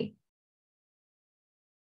nuanced way.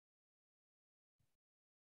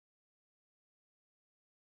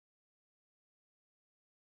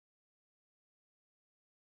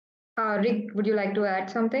 Rick, would you like to add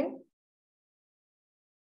something?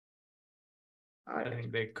 I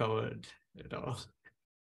think they covered it all.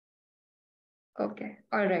 Okay,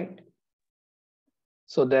 all right.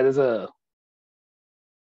 So there is a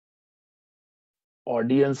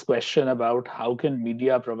audience question about how can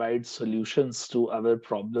media provide solutions to our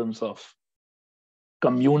problems of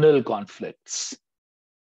communal conflicts.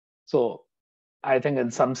 So I think in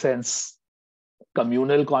some sense,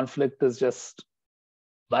 communal conflict is just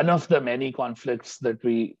one of the many conflicts that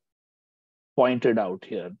we pointed out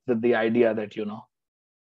here. That the idea that,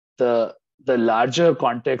 the larger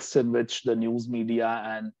context in which the news media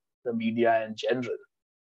and the media in general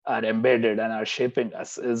are embedded and are shaping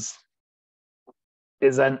us is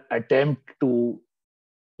an attempt to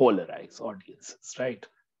polarize audiences, right?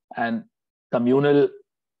 And communal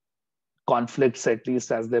conflicts, at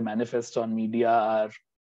least as they manifest on media, are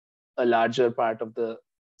a larger part of the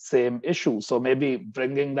same issue. So maybe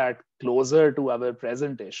bringing that closer to our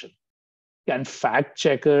presentation. Can fact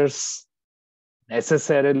checkers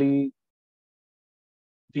necessarily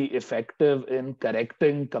be effective in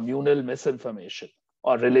correcting communal misinformation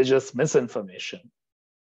or religious misinformation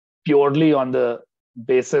purely on the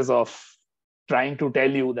basis of trying to tell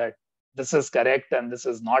you that this is correct and this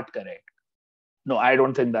is not correct? No, I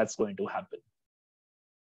don't think that's going to happen.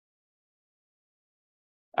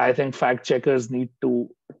 I think fact checkers need to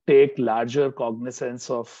take larger cognizance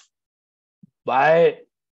of why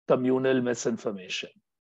communal misinformation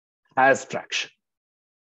has traction.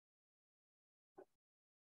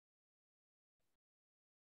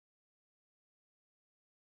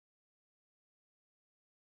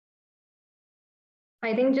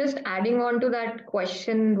 I think just adding on to that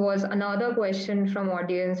question was another question from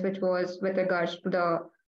audience, which was with regards to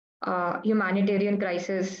the humanitarian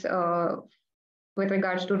crisis with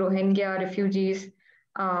regards to Rohingya refugees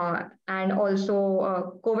and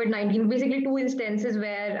also COVID-19. Basically, two instances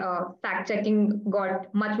where fact checking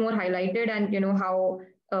got much more highlighted, and how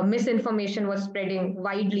misinformation was spreading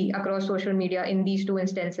widely across social media in these two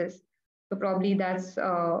instances. So probably that's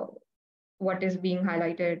what is being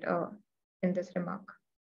highlighted in this remark.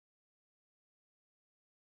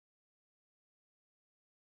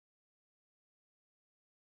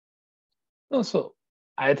 No, so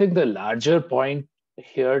I think the larger point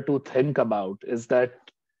here to think about is that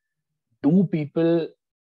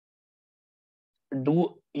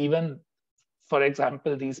even, for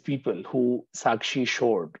example, these people who Sakshi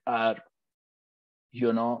showed are,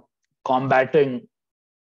 combating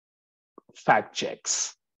fact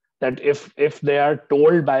checks, that if they are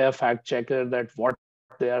told by a fact checker that what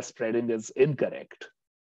they are spreading is incorrect,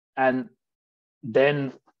 and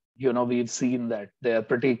then we've seen that they are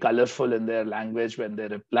pretty colorful in their language when they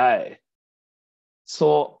reply.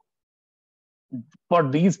 So for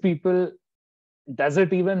these people, does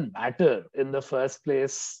it even matter in the first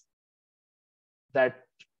place that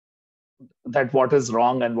what is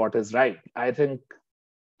wrong and what is right? I think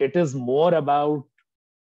it is more about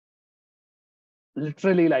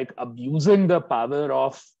literally like abusing the power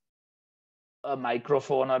of a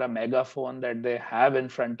microphone or a megaphone that they have in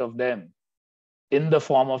front of them in the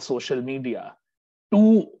form of social media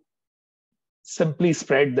to simply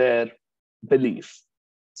spread their belief,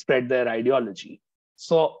 spread their ideology.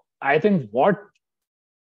 So I think what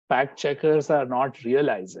fact checkers are not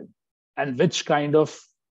realizing, and which kind of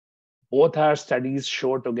both our studies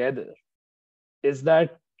show together, is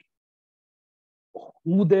that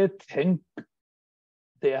who they think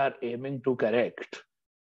they are aiming to correct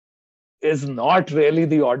is not really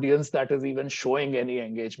the audience that is even showing any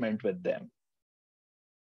engagement with them.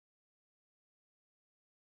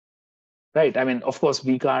 Right? I mean, of course,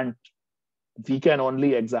 we can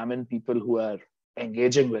only examine people who are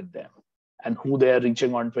engaging with them and who they are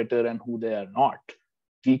reaching on Twitter and who they are not.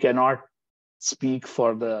 We cannot speak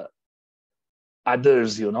for the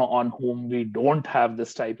others, on whom we don't have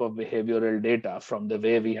this type of behavioral data from the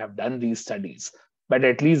way we have done these studies. But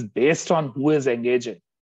at least based on who is engaging,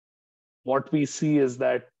 what we see is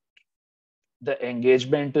that the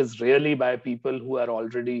engagement is really by people who are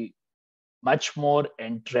already much more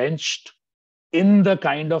entrenched in the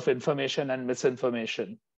kind of information and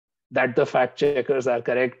misinformation that the fact checkers are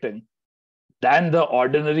correcting than the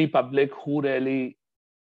ordinary public who really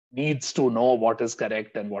needs to know what is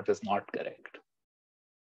correct and what is not correct.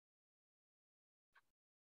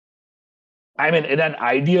 I mean, in an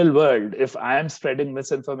ideal world, if I am spreading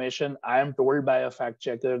misinformation, I am told by a fact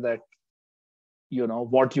checker that,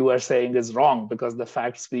 what you are saying is wrong because the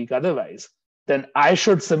facts speak otherwise. Then I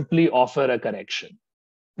should simply offer a correction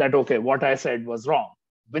that, okay, what I said was wrong,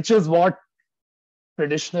 which is what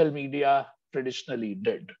traditional media traditionally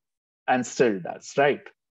did and still does, right?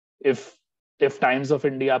 If Times of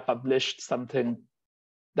India published something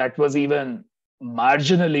that was even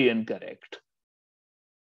marginally incorrect,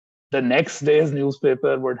 the next day's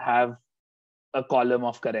newspaper would have a column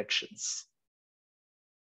of corrections.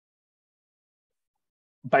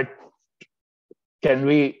 But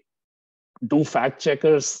do fact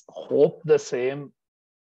checkers hope the same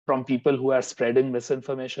from people who are spreading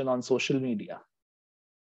misinformation on social media?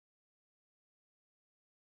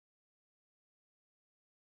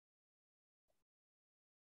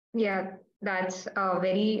 Yeah, that's a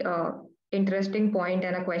very interesting point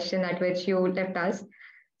and a question at which you left us.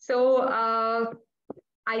 So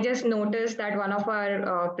I just noticed that one of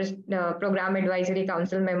our program advisory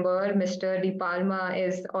council member, Mr. De Palma,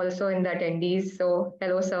 is also in the attendees. So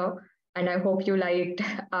hello, sir, and I hope you liked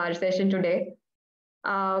our session today.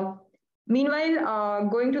 Meanwhile,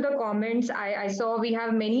 going to the comments, I saw we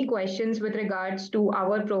have many questions with regards to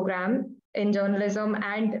our program in journalism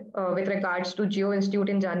and with regards to Geo Institute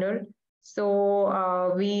in general.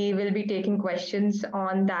 So we will be taking questions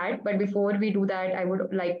on that. But before we do that, I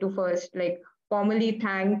would like to first formally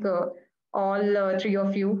thank all three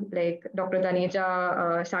of you, like Dr.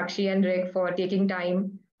 Taneja, Sakshi, and Rick, for taking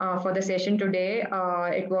time for the session today.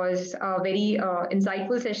 It was a very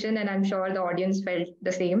insightful session, and I'm sure the audience felt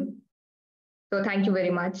the same. So thank you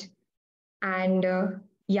very much. And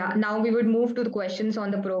yeah, now we would move to the questions on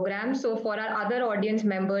the program. So for our other audience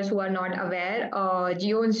members who are not aware,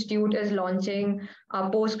 Geo Institute is launching a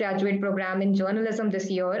postgraduate program in journalism this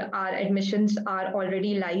year. Our admissions are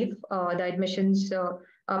already live. The admissions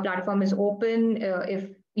platform is open. If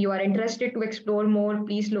you are interested to explore more,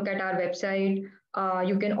 please look at our website.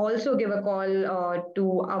 You can also give a call to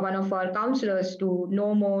one of our counselors to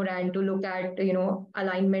know more and to look at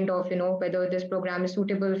alignment of whether this program is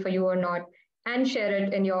suitable for you or not, and share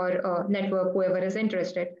it in your network, whoever is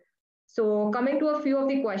interested. So coming to a few of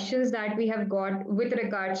the questions that we have got with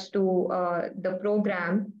regards to the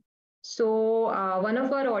program. So one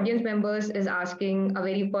of our audience members is asking a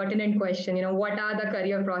very pertinent question, what are the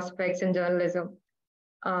career prospects in journalism?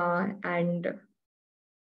 And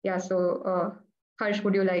yeah, so Harsh,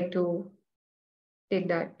 would you like to take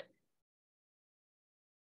that?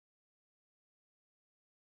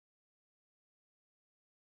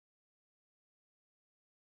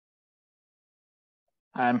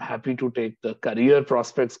 I'm happy to take the career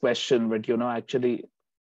prospects question, but actually,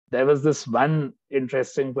 there was this one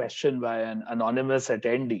interesting question by an anonymous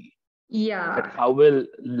attendee. Yeah. How will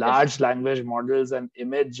large language models and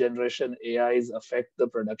image generation AIs affect the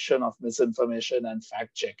production of misinformation and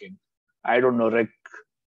fact checking? I don't know, Rick.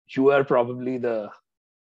 You are probably the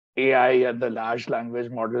AI and the large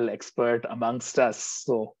language model expert amongst us.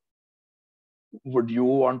 So would you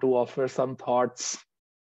want to offer some thoughts?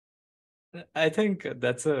 I think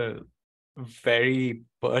that's a very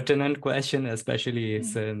pertinent question, especially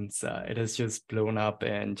since it has just blown up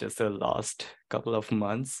in just the last couple of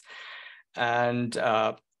months. And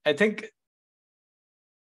I think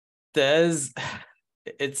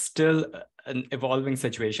it's still an evolving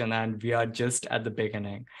situation, and we are just at the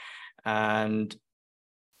beginning. And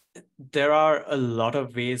there are a lot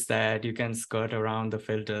of ways that you can skirt around the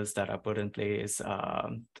filters that are put in place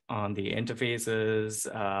on the interfaces,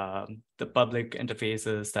 the public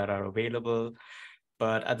interfaces that are available.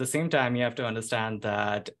 But at the same time, you have to understand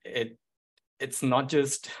that it's not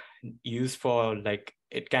just used for, like,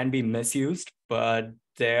 it can be misused, but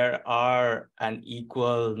there are an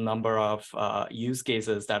equal number of use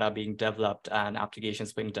cases that are being developed and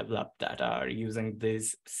applications being developed that are using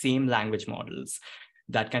these same language models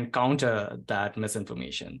that can counter that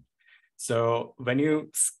misinformation. So when you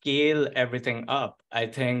scale everything up, I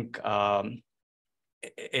think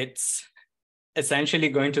it's essentially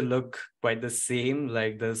going to look quite the same.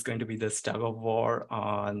 Like, there's going to be this tug of war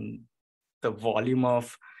on the volume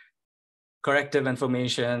of corrective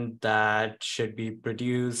information that should be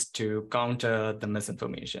produced to counter the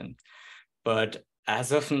misinformation. But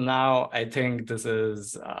as of now, I think this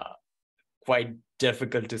is quite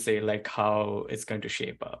difficult to say, like, how it's going to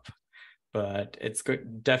shape up. But it's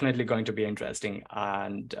definitely going to be interesting.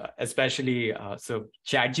 And especially, so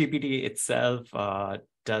ChatGPT itself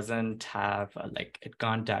doesn't have, like, it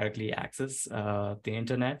can't directly access the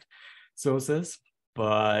internet sources,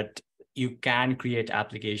 but you can create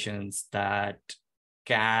applications that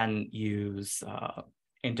can use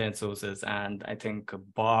internet sources. And I think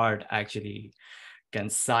Bard actually can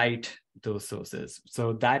cite those sources.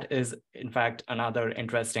 So that is, in fact, another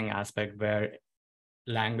interesting aspect where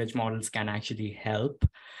language models can actually help,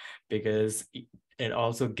 because it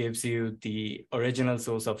also gives you the original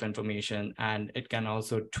source of information, and it can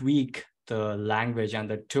also tweak the language and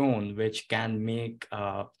the tone, which can make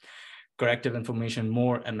corrective information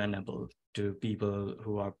more amenable to people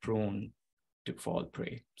who are prone to fall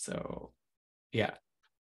prey. So yeah,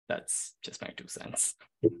 that's just my 2 cents.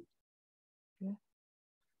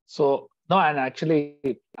 So no, and actually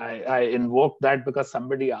I invoked that because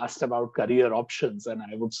somebody asked about career options, and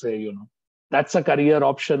I would say, that's a career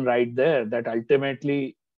option right there, that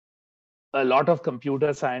ultimately a lot of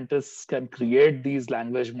computer scientists can create these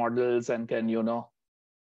language models and can,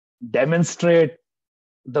 demonstrate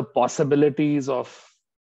the possibilities of,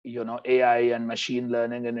 AI and machine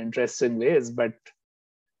learning in interesting ways. But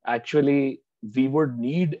actually, we would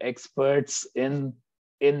need experts in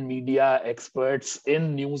media, experts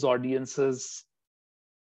in news audiences,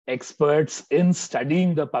 experts in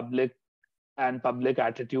studying the public and public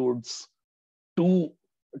attitudes to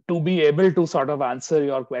be able to sort of answer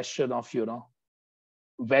your question of,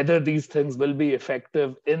 whether these things will be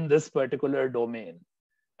effective in this particular domain.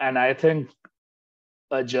 And I think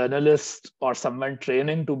a journalist or someone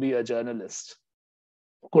training to be a journalist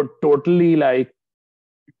could totally, like,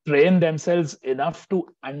 train themselves enough to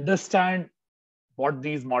understand what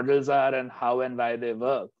these models are and how and why they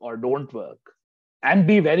work or don't work, and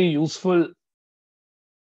be very useful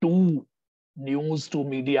to news, to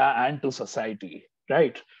media, and to society,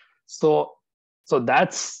 right? So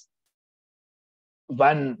that's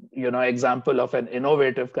one, example of an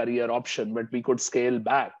innovative career option, but we could scale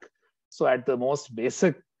back. So at the most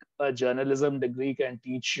basic, a journalism degree can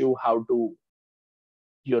teach you how to,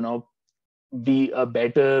 be a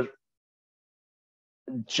better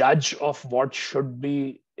judge of what should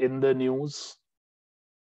be in the news,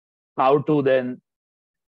 how to then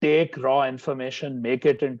take raw information, make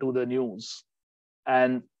it into the news,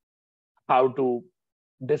 and how to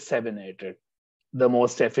disseminate it the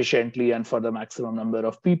most efficiently and for the maximum number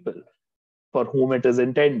of people for whom it is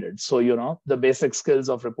intended. So, the basic skills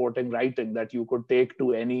of reporting writing that you could take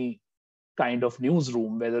to any kind of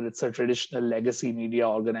newsroom, whether it's a traditional legacy media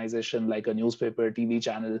organization like a newspaper, TV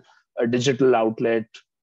channel, a digital outlet,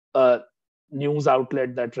 a news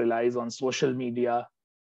outlet that relies on social media.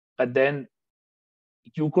 But then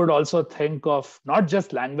you could also think of not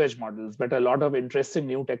just language models, but a lot of interesting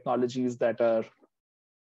new technologies that are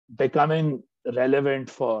becoming relevant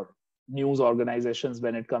for news organizations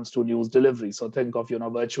when it comes to news delivery. So think of,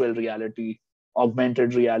 virtual reality,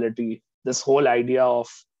 augmented reality, this whole idea of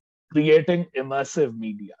creating immersive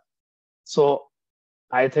media. So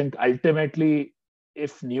I think ultimately,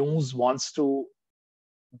 if news wants to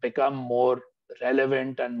become more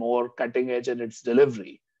relevant and more cutting edge in its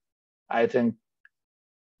delivery, I think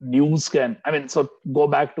news can, so go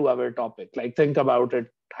back to our topic, like, think about it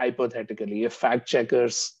hypothetically. If fact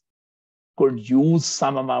checkers could use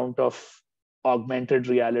some amount of augmented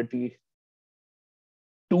reality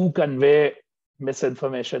to convey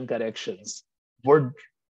misinformation corrections. Would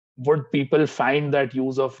people find that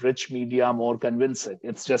use of rich media more convincing?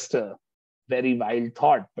 It's just a very wild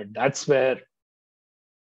thought, but that's where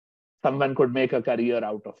someone could make a career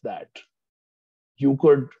out of that. You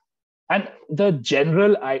could, and the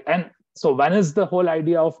general, and so one is the whole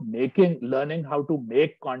idea of learning how to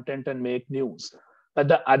make content and make news. But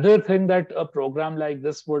the other thing that a program like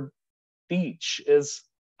this would teach is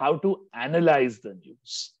how to analyze the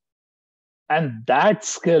news. And that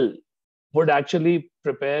skill would actually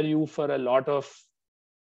prepare you for a lot of,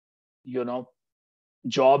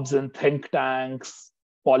 jobs in think tanks,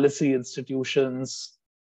 policy institutions,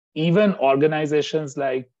 even organizations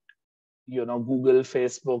like, Google,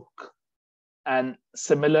 Facebook, and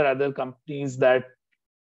similar other companies that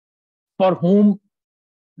for whom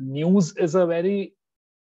news is a very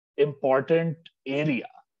important area.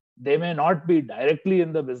 They may not be directly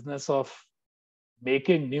in the business of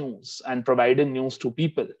making news and providing news to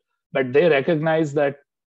people, but they recognize that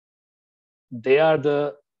they are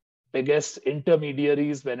the biggest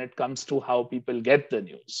intermediaries when it comes to how people get the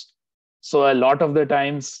news. So a lot of the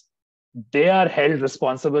times they are held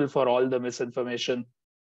responsible for all the misinformation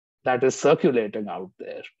that is circulating out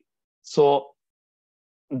there. So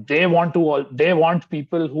they want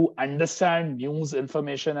people who understand news,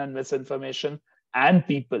 information, and misinformation and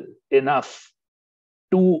people enough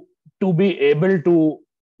to be able to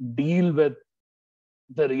deal with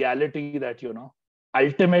the reality that,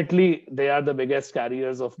 ultimately they are the biggest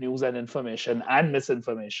carriers of news and information and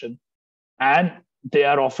misinformation, and they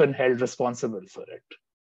are often held responsible for it.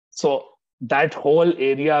 So that whole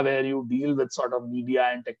area where you deal with sort of media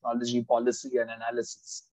and technology policy and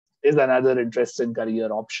analysis is another interesting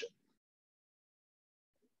career option.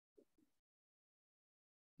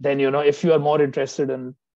 Then, if you are more interested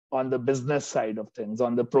on the business side of things,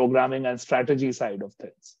 on the programming and strategy side of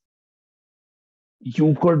things,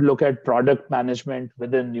 you could look at product management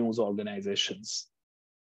within news organizations.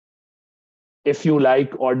 If you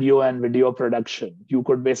like audio and video production, you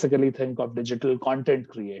could basically think of digital content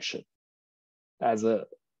creation as a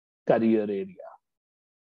career area.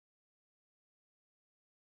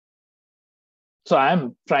 So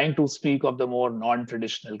I'm trying to speak of the more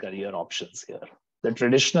non-traditional career options here. The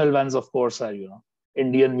traditional ones, of course, are,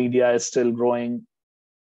 Indian media is still growing.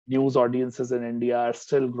 News audiences in India are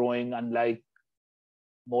still growing, unlike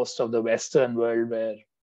most of the Western world where,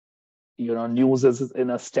 news is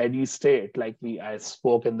in a steady state. Like I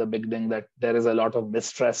spoke in the beginning that there is a lot of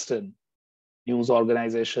mistrust in news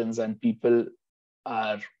organizations and people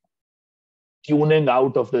are tuning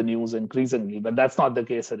out of the news increasingly, but that's not the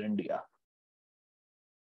case in India.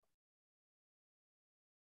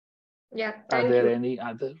 Yeah, Are there any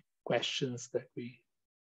other questions that we...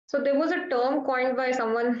 So there was a term coined by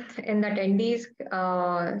someone in the attendees.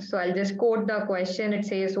 So I'll just quote the question. It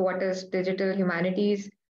says, what is digital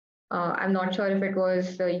humanities? I'm not sure if it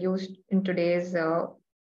was used in today's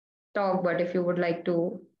talk, but if you would like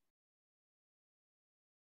to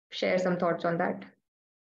share some thoughts on that.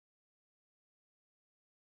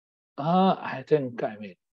 I think,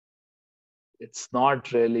 it's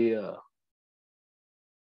not really a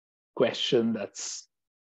question that's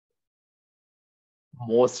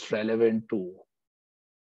most relevant to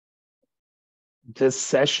this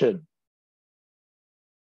session.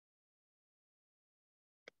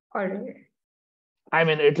 All right.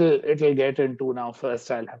 It'll get into, now first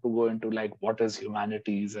I'll have to go into like what is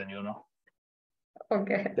humanities and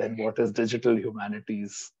Okay. Then what is digital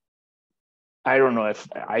humanities. I don't know if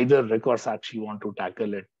either Rick or Sakshi want to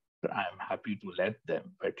tackle it. I'm happy to let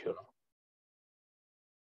them, but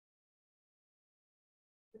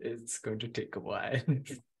It's going to take a while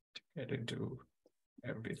to get into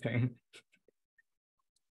everything.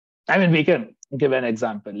 We can give an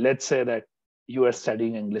example. Let's say that you are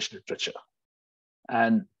studying English literature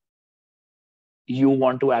and you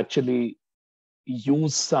want to actually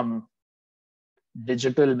use some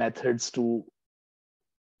digital methods to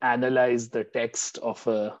analyze the text of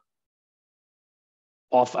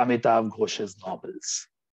Amitav Ghosh's novels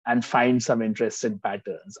and find some interesting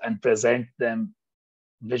patterns and present them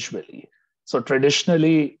visually. So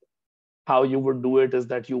traditionally, how you would do it is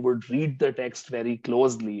that you would read the text very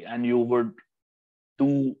closely and you would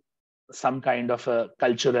do some kind of a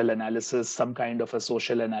cultural analysis, some kind of a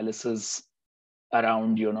social analysis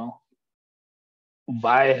around,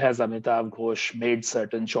 why has Amitav Ghosh made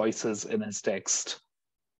certain choices in his text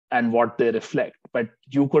and what they reflect. But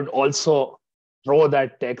you could also throw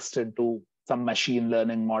that text into some machine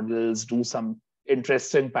learning models, do some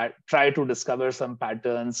interesting, try to discover some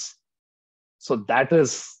patterns. So that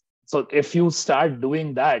is So if you start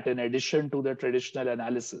doing that in addition to the traditional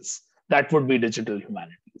analysis, that would be digital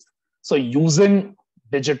humanities. So using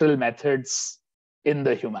digital methods in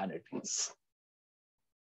the humanities.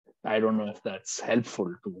 I don't know if that's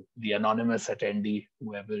helpful to the anonymous attendee,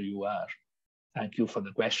 whoever you are. Thank you for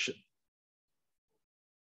the question.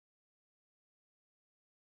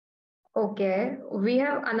 Okay, we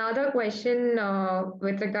have another question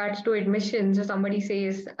with regards to admission. So somebody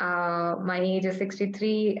says, my age is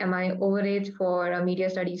 63. Am I overage for a media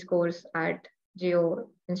studies course at Geo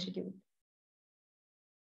Institute?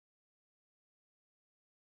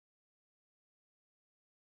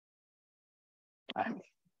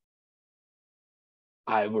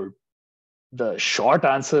 I would, the short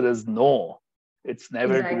answer is no. It's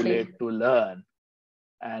never too late to learn.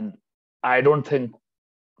 And I don't think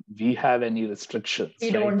we have any restrictions.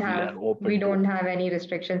 We don't have any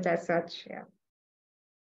restrictions as such. Yeah.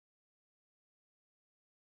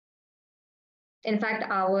 In fact,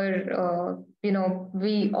 our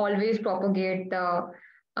we always propagate the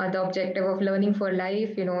objective of learning for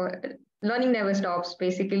life. Learning never stops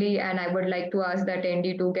basically. And I would like to ask the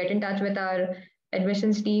attendee to get in touch with our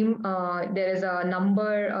admissions team. There is a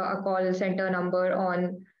number, a call center number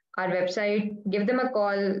on our website. Give them a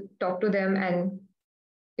call, talk to them, and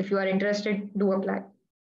if you are interested, do apply.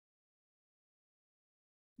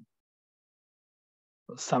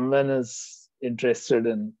 Someone is interested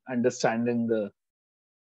in understanding the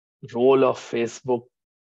role of Facebook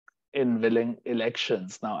in winning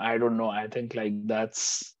elections. Now, I don't know. I think like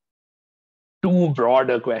that's too broad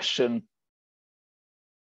a question.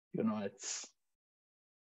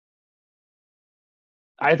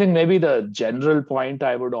 I think maybe the general point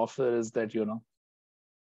I would offer is that,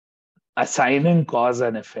 assigning cause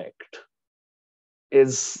and effect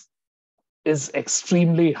is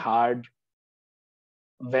extremely hard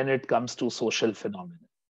when it comes to social phenomena.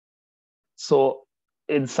 So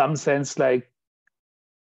in some sense, like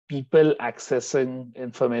people accessing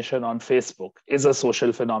information on Facebook is a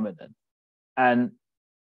social phenomenon, and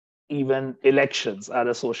even elections are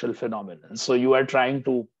a social phenomenon. So you are trying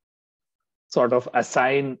to sort of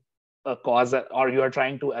assign a cause, or you are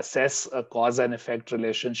trying to assess a cause and effect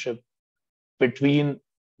relationship between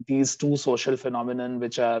these two social phenomena,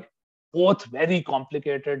 which are both very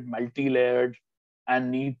complicated, multi-layered,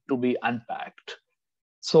 and need to be unpacked.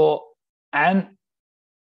 So, and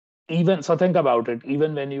even so, think about it.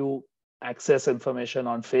 Even when you access information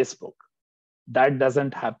on Facebook, that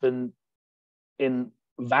doesn't happen in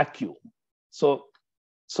vacuum. So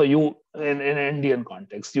you, in Indian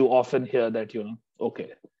context, you often hear that,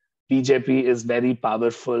 okay, BJP is very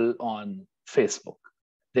powerful on Facebook.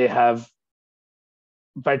 They have,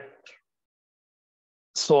 but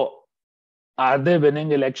so are they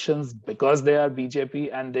winning elections because they are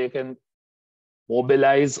BJP and they can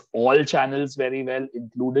mobilize all channels very well,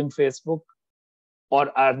 including Facebook?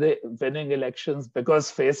 Or are they winning elections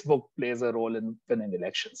because Facebook plays a role in winning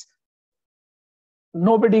elections?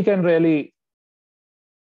 Nobody can really,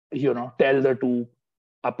 tell the two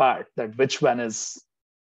apart, that which one is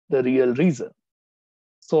the real reason.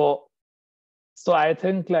 So I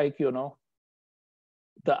think like,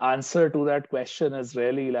 the answer to that question is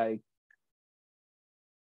really like,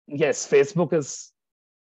 yes, Facebook is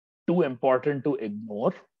too important to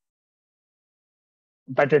ignore,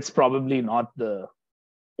 but it's probably not the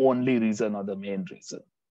only reason or the main reason.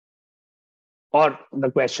 Or the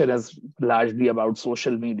question is largely about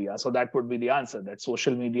social media. So that would be the answer, that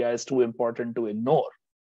social media is too important to ignore,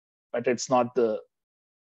 but it's not the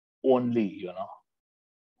only,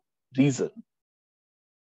 reason.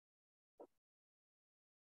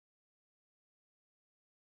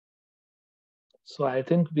 So I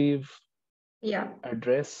think we've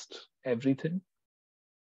addressed everything.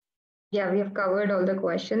 Yeah, we have covered all the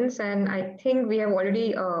questions, and I think we have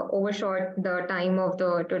already overshot the time of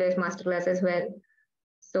today's masterclass as well.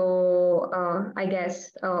 So I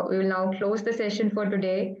guess we will now close the session for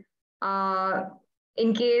today.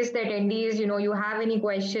 In case the attendees, you have any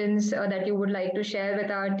questions that you would like to share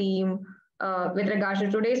with our team with regards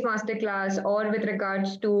to today's masterclass, or with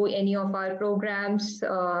regards to any of our programs,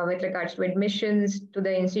 with regards to admissions to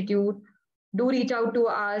the institute, do reach out to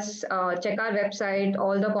us, check our website,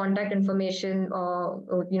 all the contact information,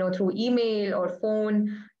 through email or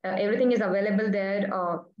phone, everything is available there.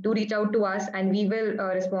 Do reach out to us and we will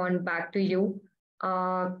respond back to you.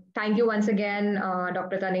 Thank you once again,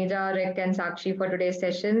 Dr. Taneja, Rick, and Sakshi for today's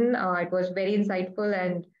session. It was very insightful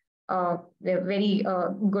and very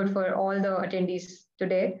good for all the attendees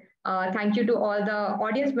today. Thank you to all the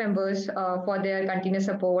audience members for their continuous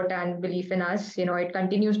support and belief in us. It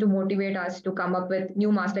continues to motivate us to come up with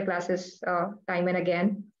new masterclasses time and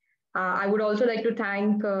again. I would also like to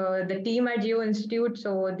thank the team at Geo Institute,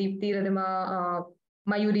 so Deepthi, Radhima,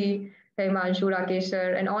 Mayuri, Himanshu, Rakesh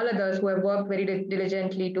sir, and all others who have worked very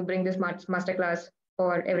diligently to bring this masterclass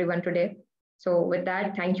for everyone today. So with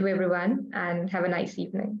that, thank you everyone and have a nice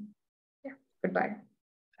evening. Yeah, goodbye.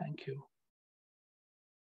 Thank you.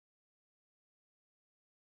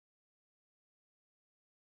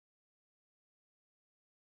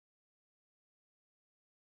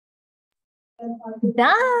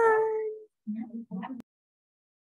 Done.